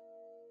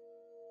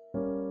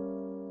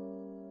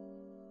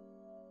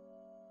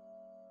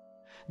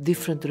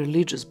 Different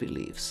religious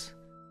beliefs.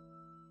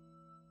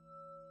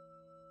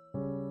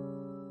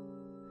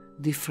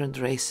 Different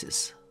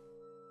races.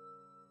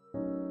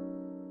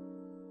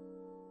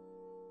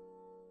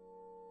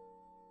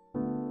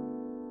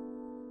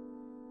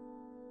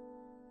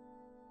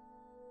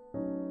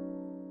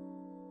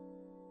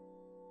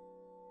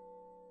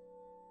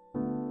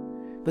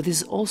 But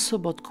it's also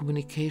about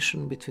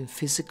communication between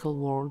physical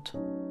world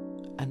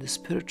and the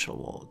spiritual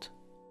world.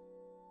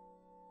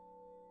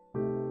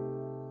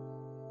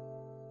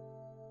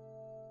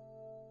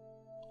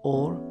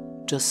 Or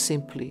just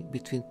simply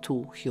between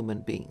two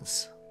human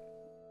beings.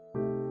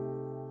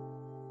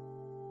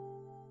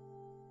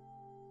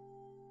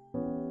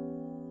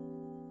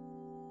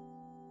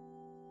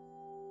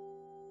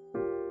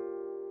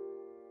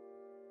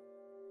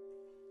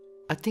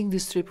 I think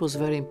this trip was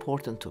very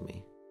important to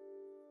me.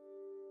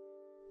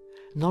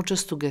 Not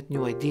just to get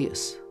new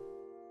ideas,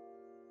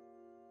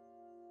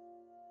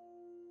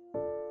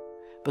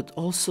 but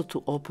also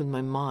to open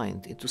my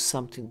mind into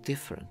something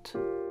different.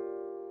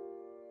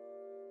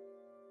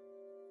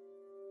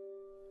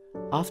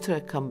 After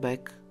I come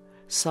back,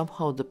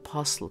 somehow the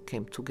puzzle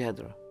came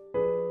together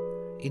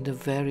in a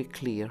very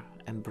clear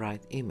and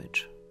bright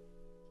image.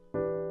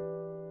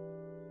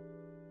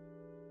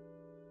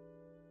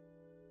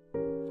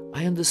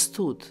 I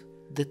understood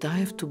that I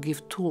have to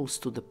give tools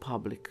to the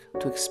public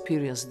to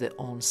experience their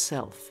own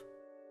self.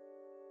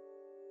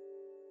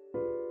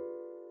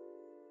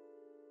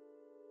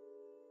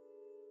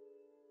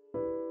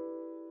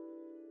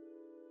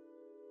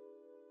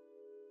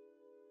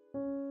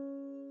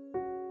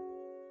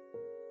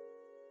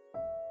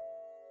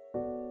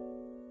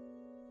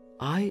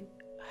 I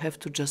have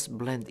to just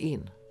blend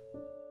in.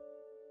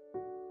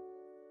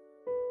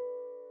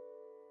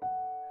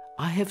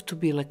 I have to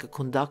be like a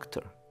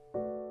conductor.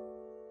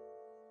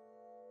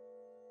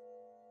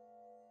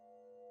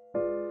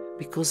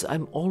 Because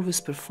I'm always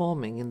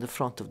performing in the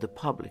front of the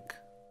public.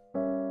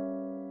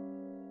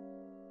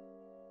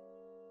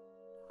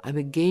 I'm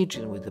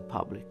engaging with the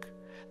public.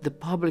 The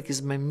public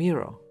is my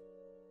mirror.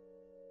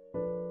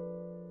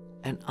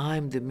 And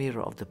I'm the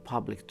mirror of the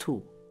public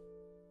too.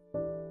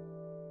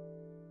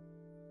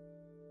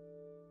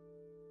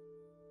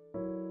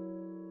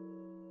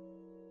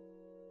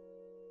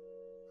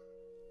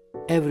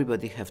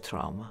 Everybody have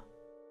trauma.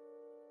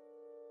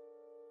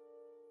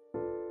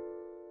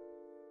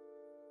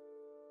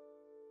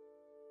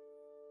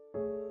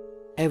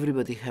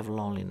 Everybody have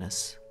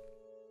loneliness.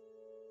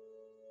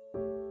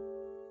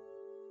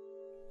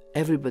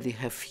 Everybody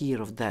have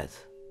fear of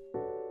death.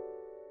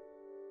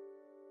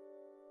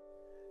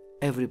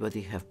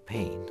 Everybody have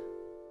pain.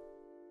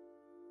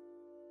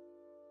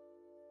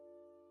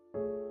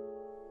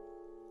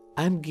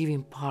 I'm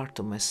giving part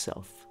of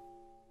myself,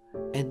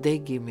 and they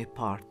give me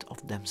part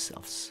of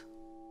themselves.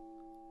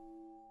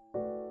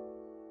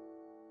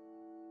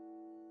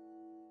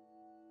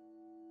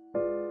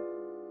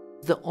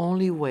 The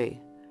only way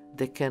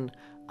they can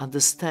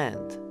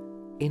understand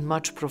in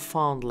much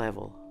profound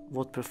level,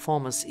 what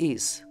performance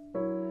is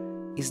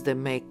they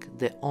make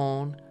their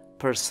own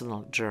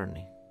personal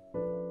journey.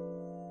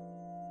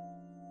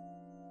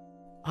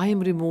 I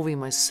am removing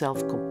myself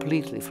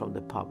completely from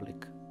the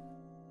public.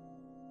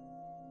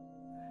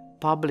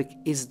 Public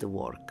is the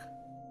work.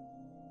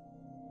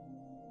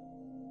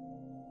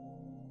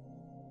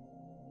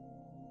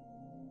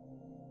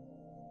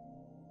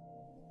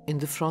 In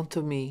the front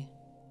of me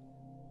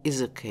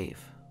is a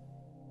cave,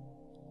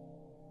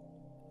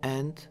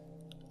 and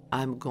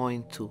I'm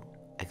going to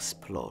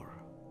explore.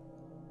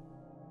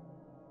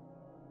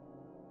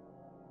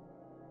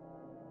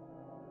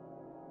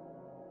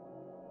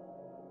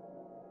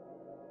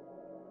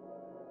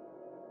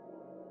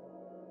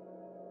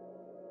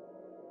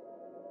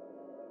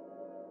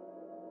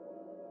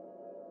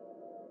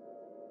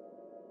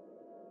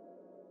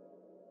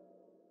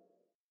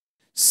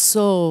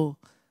 So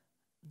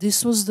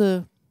this was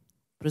the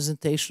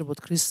presentation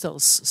about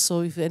crystals.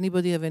 So if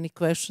anybody have any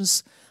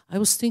questions, I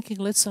was thinking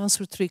let's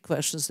answer 3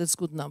 questions. That's a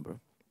good number.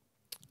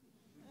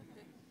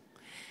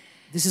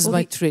 This is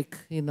my trick,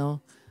 you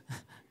know.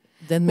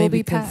 Then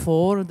maybe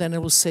 4, then I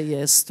will say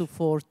yes to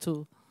 4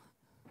 too.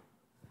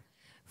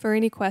 For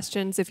any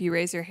questions, if you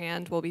raise your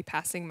hand, we'll be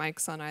passing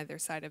mics on either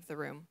side of the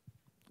room.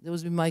 There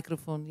was a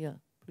microphone, yeah,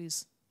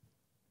 please.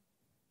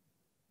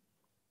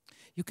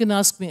 You can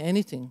ask me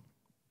anything.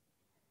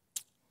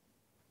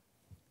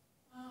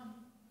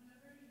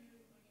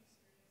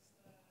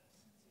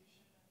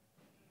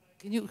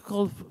 Can you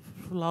call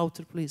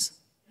louder, please?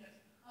 Yes.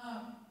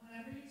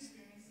 Whenever you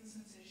experience the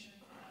sensation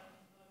of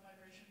the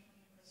vibration from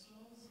the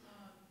crystals,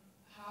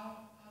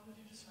 how would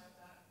you describe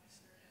that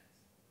experience?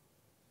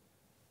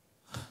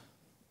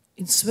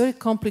 It's very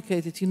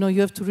complicated. You know, you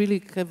have to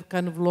really have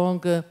kind of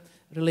long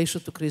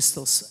relation to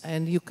crystals,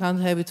 and you can't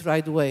have it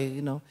right away,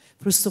 you know.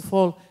 First of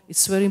all,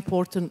 it's very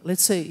important.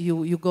 Let's say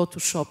you go to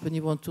shop and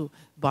you want to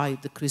buy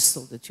the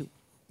crystal that you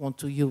want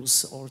to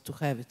use or to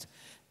have it.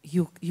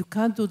 You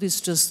can't do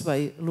this just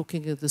by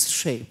looking at this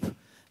shape.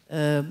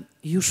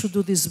 You should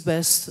do this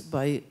best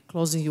by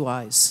closing your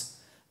eyes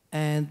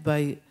and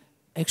by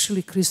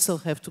actually crystal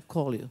have to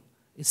call you.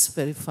 It's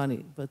very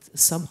funny, but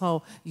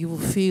somehow you will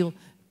feel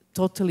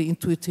totally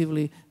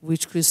intuitively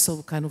which crystal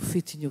will kind of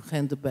fit in your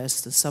hand the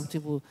best. And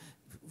something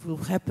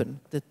will happen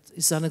that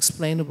is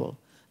unexplainable,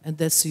 and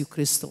that's your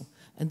crystal.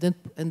 And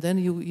then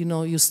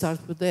you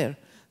start with there,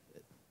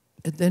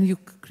 and then you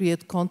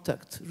create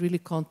contact, really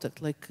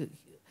contact, like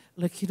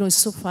you know, it's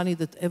so funny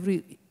that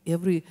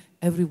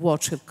every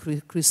watch have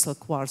crystal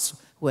quartz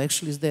who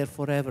actually is there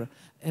forever.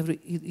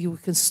 You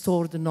can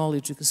store the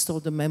knowledge, you can store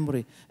the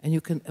memory, and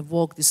you can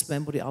evoke this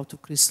memory out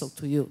of crystal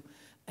to you.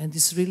 And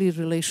this really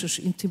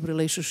intimate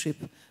relationship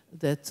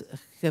that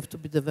have to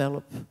be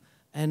developed.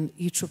 And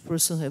each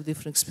person have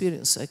different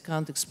experience. I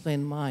can't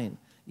explain mine.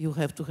 You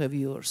have to have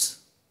yours.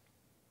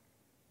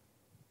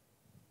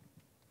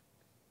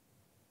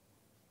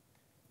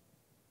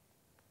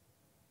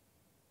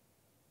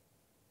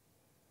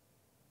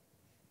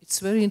 It's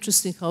very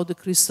interesting how the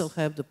crystal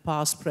have the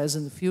past,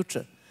 present, and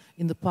future.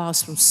 In the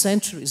past, from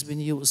centuries,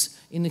 been used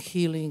in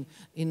healing,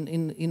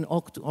 in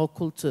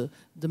occult,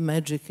 the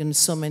magic, and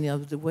so many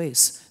other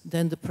ways.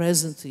 Then the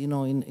present, you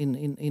know,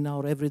 in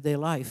our everyday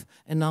life,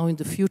 and now in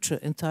the future,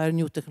 entire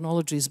new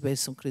technology is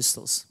based on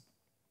crystals.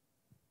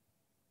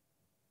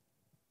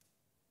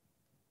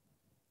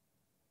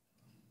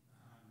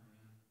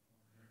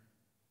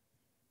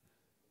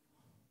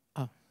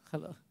 Ah,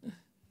 hello.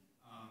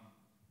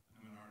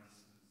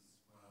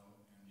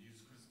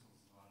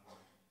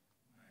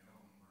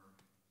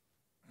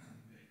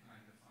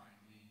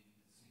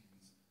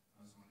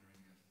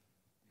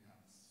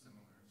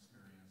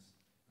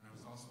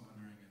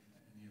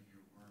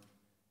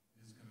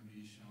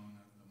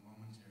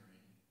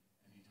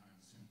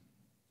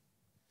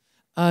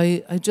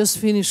 I just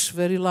finished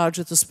very large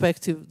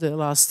retrospective the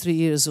last 3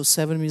 years of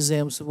 7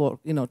 museums of work,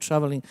 you know,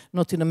 traveling,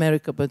 not in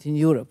America, but in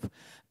Europe.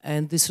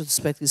 And this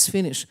retrospective is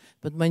finished.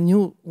 But my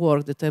new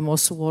work that I'm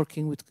also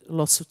working with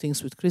lots of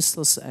things with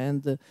crystals,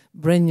 and the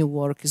brand new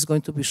work is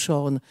going to be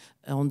shown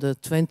on the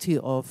 20th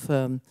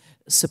of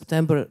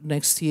September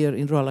next year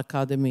in Royal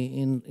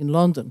Academy in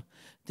London.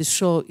 This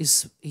show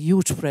is a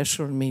huge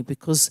pressure on me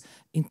because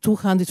in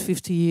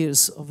 250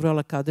 years of Royal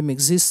Academy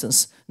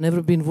existence,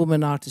 never been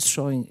woman artists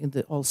showing in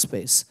the all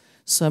space.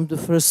 So I'm the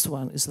first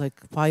one. It's like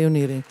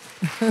pioneering.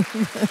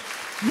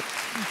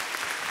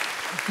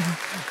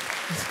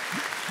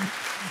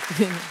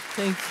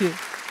 Thank you.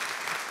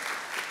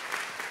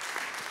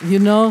 You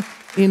know,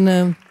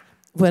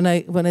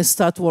 when I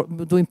start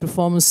doing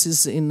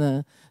performances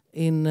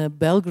in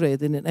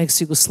Belgrade, in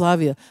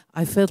ex-Yugoslavia,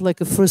 I felt like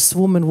a first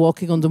woman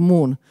walking on the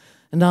moon.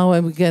 And now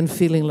I'm again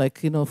feeling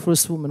like, you know,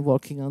 first woman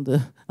walking on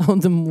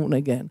the moon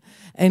again.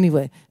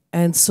 Anyway,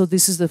 and so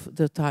this is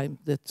the time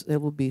that there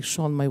will be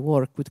shown my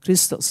work with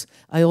crystals.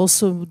 I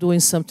also am doing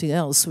something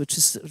else, which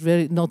is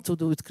very not to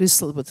do with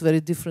crystal, but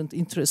very different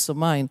interest of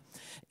mine.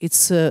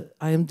 It's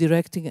I am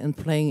directing and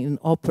playing in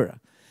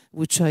opera.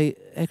 which I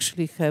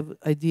actually have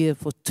idea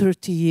for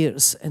 30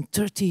 years. And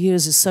 30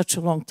 years is such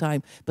a long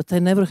time, but I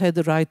never had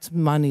the right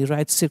money,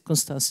 right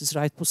circumstances,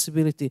 right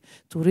possibility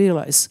to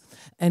realize.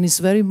 And it's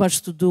very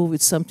much to do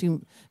with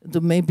something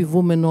that maybe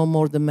women know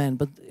more than men,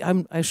 but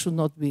I should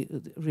not be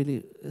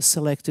really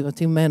selective. I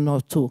think men know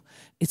too.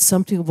 It's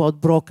something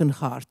about broken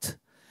heart.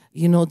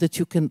 You know, that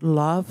you can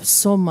love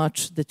so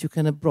much that you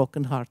can have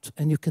broken heart,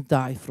 and you can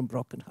die from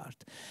broken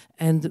heart.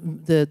 And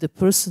the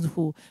person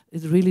who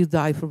really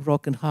died from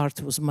broken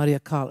heart was Maria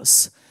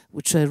Callas,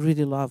 which I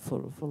really loved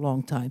for a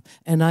long time.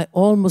 And I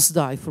almost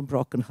died from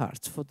broken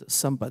heart for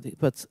somebody,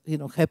 but you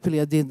know, happily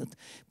I didn't.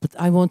 But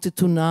I wanted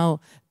to now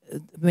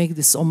make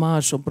this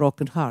homage of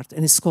broken heart,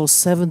 and it's called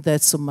 7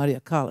 Deaths of Maria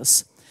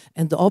Callas.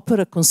 And the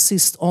opera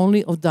consists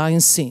only of dying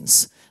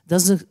scenes.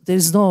 There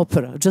is no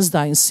opera, just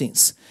dying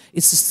scenes.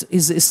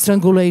 It's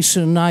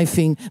strangulation,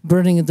 knifing,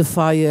 burning in the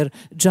fire,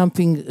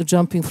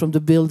 jumping from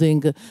the building,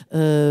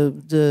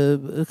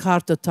 the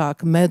heart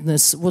attack,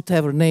 madness,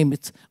 whatever, name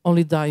it.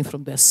 Only dying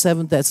from there.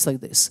 7 deaths like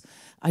this.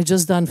 I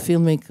just done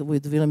filming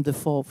with Willem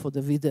Dafoe for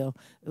the video,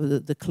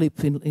 the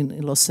clip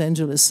in Los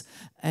Angeles,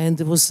 and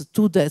there was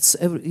 2 deaths.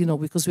 You know,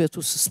 because we had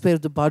to spare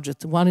the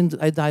budget.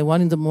 I die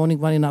 1 in the morning,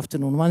 1 in the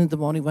afternoon, 1 in the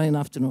morning, 1 in the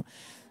afternoon.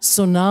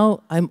 So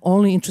now I'm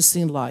only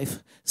interested in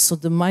life. So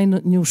my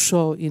new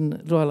show in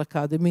Royal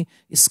Academy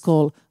is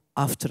called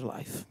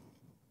Afterlife.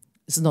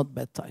 It's not a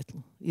bad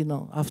title. You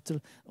know,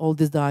 after all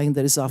the dying,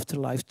 there is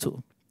afterlife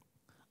too.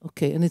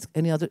 Okay, and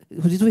any other?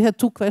 Did we have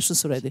 2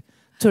 questions already?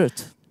 Third.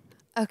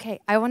 Okay,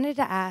 I wanted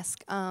to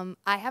ask,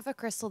 I have a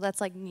crystal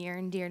that's like near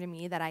and dear to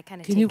me that I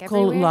kind of take everywhere. Can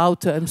you call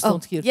louder? I'm still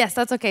here. Yes,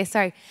 that's okay,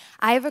 sorry.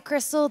 I have a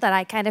crystal that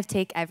I kind of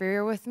take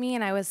everywhere with me,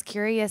 and I was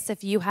curious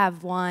if you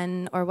have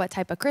one or what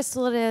type of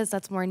crystal it is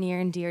that's more near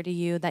and dear to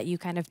you that you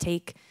kind of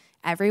take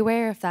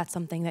everywhere, if that's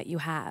something that you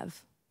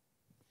have.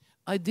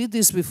 I did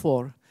this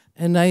before.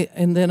 And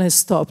then I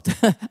stopped.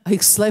 I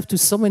slept with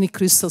so many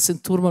crystals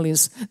and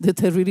tourmalines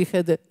that I really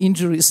had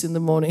injuries in the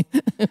morning.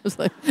 It was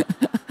like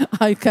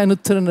I kind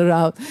of turned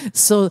around.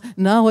 So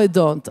now I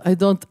don't.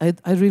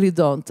 I really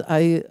don't.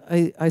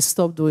 I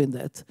stopped doing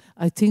that.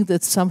 I think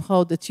that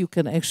somehow that you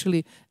can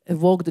actually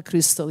evoke the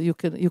crystal. You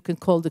can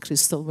call the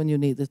crystal when you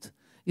need it.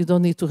 You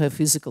don't need to have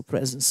physical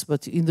presence,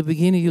 but in the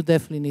beginning you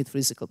definitely need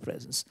physical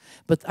presence.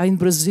 But in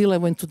Brazil I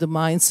went to the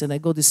mines and I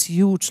got these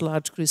huge,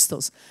 large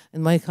crystals,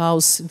 and my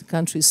house in the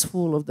country is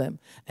full of them.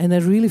 And I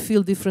really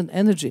feel different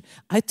energy.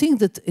 I think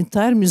that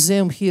entire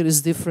museum here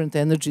is different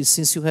energy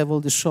since you have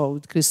all the show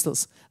with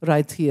crystals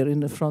right here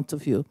in the front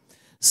of you.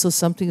 So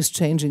something is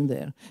changing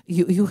there.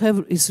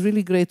 It's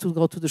really great to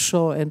go to the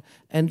show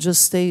and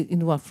just stay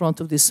in front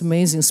of these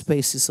amazing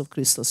spaces of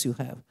crystals you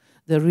have.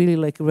 They're really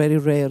like very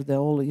rare. They're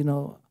all, you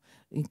know,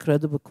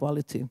 incredible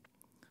quality.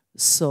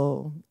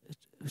 So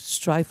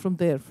try from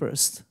there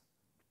first,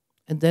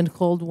 and then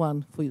hold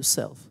one for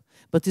yourself.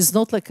 But it's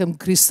not like I'm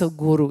crystal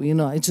guru, you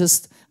know. I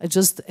just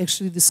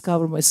actually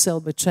discovered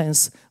myself by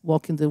chance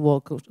walking the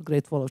walk of the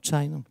Great Wall of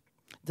China,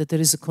 that there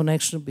is a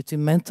connection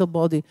between mental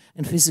body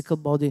and physical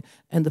body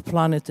and the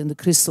planet and the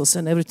crystals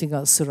and everything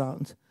else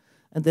around.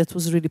 And that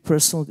was really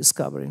personal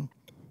discovery.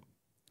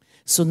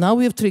 So now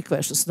we have 3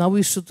 questions. Now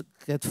we should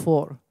get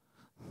 4.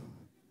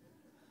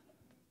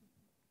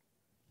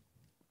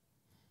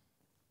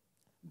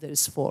 There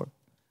is 4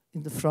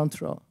 in the front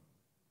row.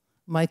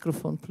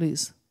 Microphone,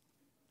 please.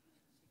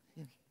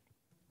 Yeah. Thank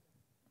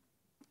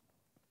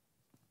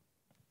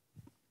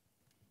you.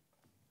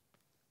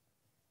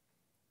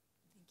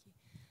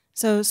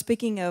 So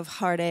speaking of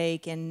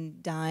heartache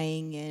and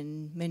dying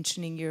and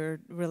mentioning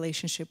your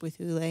relationship with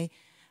Ule,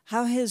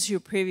 how has your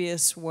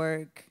previous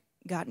work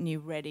gotten you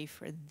ready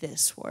for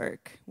this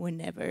work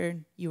whenever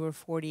you were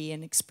 40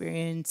 and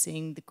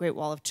experiencing the Great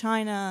Wall of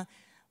China,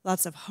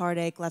 lots of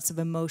heartache, lots of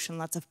emotion,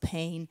 lots of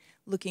pain,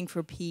 looking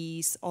for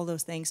peace, all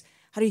those things.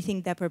 How do you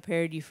think that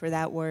prepared you for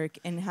that work,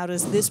 and how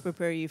does this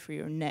prepare you for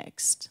your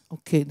next?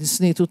 Okay, this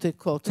need to take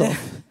coat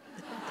off.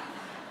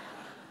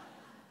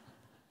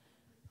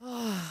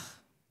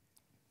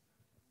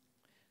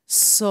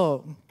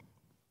 So,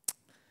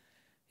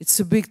 it's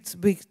a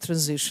big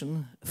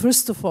transition.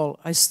 First of all,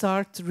 I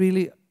start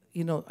really,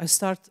 you know, I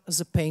start as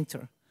a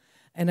painter,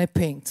 and I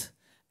paint.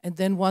 And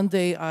then one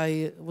day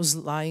I was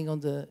lying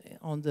on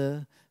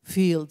the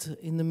field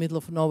in the middle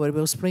of nowhere.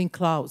 I was spraying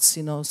clouds,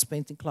 you know, I was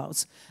painting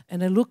clouds.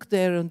 And I looked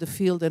there on the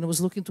field and I was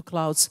looking to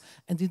clouds.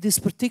 And in this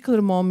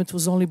particular moment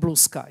was only blue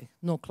sky,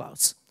 no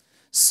clouds.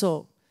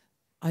 So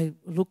I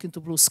look into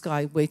blue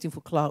sky, waiting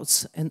for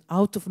clouds. And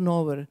out of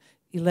nowhere,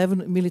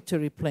 11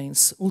 military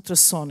planes,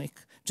 ultrasonic,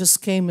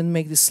 just came and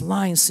made these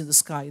lines in the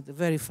sky,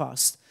 very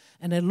fast.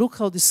 And I look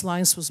how this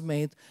lines was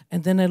made.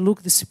 And then I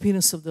look the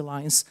appearance of the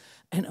lines.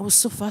 And I was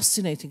so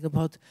fascinating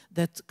about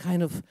that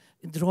kind of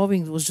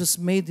drawing that was just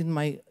made in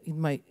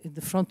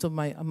the front of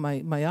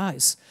my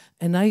eyes.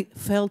 And I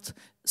felt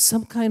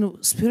some kind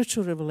of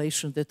spiritual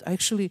revelation that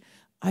actually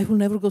I will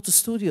never go to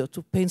studio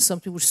to paint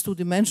something which is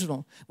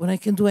two-dimensional, when I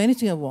can do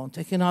anything I want.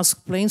 I can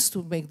ask planes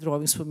to make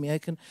drawings for me. I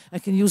can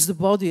use the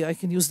body, I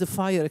can use the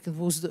fire, I can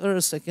use the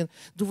earth, I can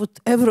do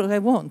whatever I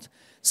want.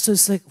 So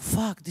it's like,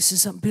 fuck, this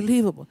is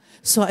unbelievable.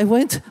 So I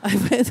went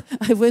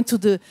to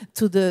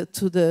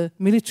the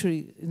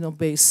military,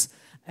 base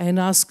and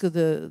asked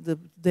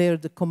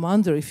the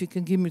commander if he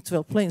can give me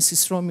 12 planes.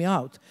 He's thrown me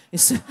out. He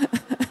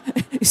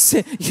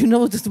said, you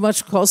know that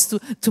much cost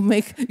to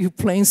make your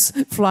planes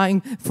flying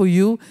for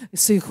you? He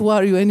said, who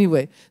are you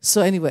anyway?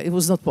 So anyway, it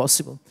was not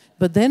possible.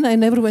 But then I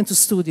never went to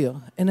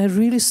studio, and I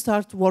really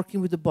started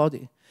working with the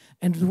body,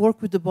 and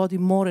work with the body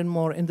more and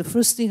more. And the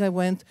first thing I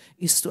went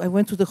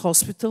to the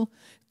hospital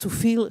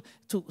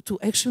to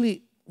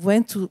actually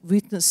went to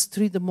witness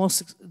the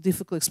most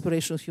difficult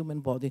exploration of human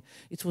body.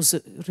 It was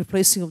a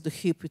replacing of the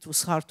hip, it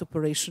was heart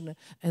operation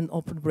and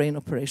open brain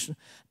operation.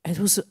 And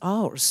it was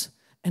hours.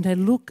 And I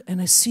look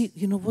and I see,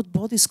 what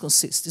bodies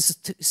consist.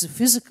 It's a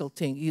physical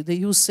thing. They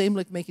use same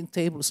like making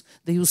tables.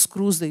 They use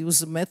screws, they use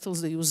the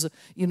metals, they use,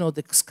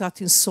 the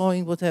cutting,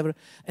 sewing, whatever.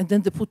 And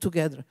then they put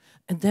together.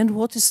 And then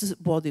what is the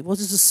body? What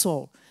is the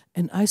soul?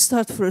 And I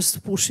start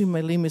first pushing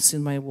my limits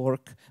in my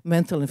work,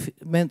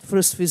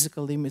 first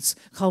physical limits,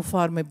 how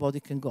far my body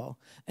can go.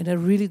 And I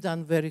really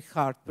done very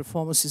hard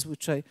performances,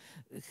 which I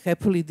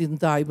happily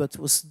didn't die, but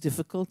was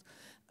difficult,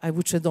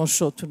 which I don't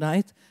show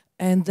tonight.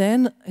 And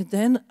then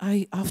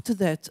after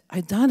that,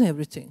 I done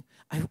everything.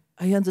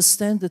 I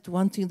understand that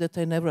one thing that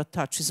I never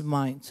touch is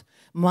mind.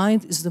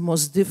 Mind is the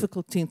most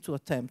difficult thing to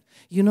attempt.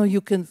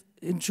 You can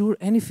endure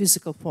any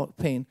physical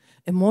pain.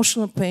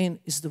 Emotional pain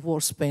is the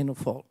worst pain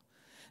of all.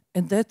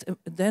 And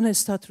then I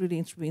start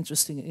really to be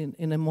interested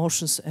in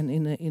emotions and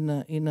in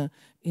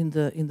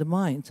the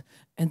mind.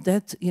 And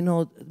that,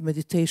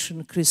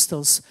 meditation,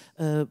 crystals,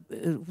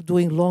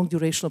 doing long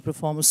durational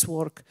performance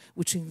work,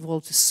 which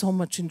involves so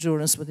much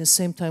endurance, but at the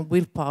same time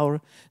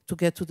willpower to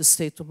get to the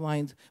state of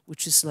mind,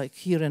 which is like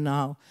here and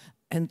now,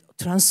 and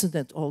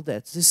transcendent all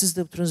that. This is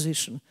the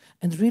transition.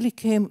 And really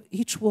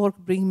each work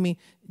bring me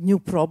new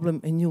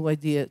problem and new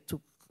idea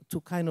to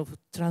kind of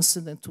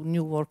transcend to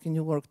new work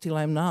till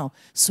I'm now.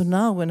 So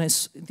now when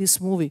this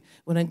movie,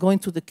 when I go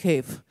into the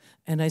cave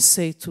and I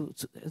say to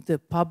the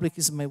public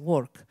is my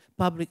work,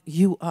 public,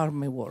 you are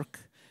my work.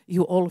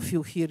 All of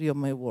you here, you're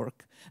my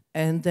work.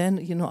 And then,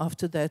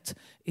 after that,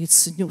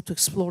 it's to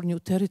explore new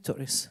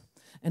territories.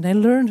 And I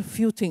learned a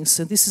few things,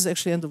 and this is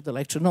actually the end of the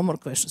lecture, no more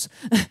questions.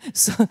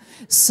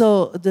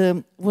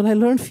 When I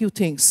learned a few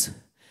things,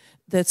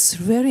 that's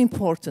very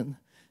important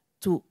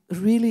to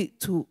really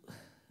to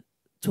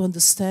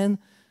understand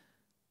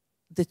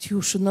that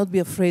you should not be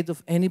afraid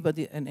of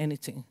anybody and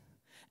anything.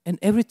 And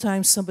every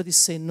time somebody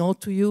say no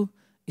to you,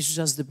 it's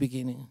just the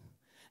beginning.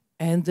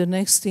 And the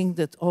next thing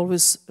that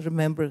always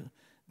remember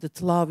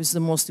that love is the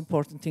most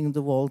important thing in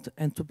the world,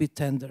 and to be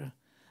tender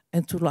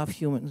and to love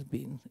human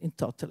beings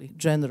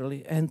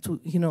generally, and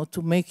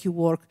to make you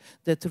work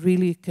that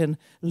really can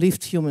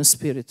lift human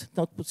spirit,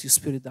 not put your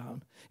spirit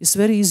down. It's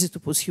very easy to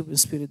put human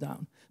spirit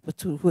down, but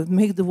to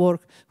make the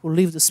work who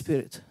live the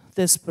spirit.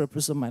 That's the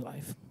purpose of my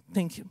life.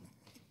 Thank you.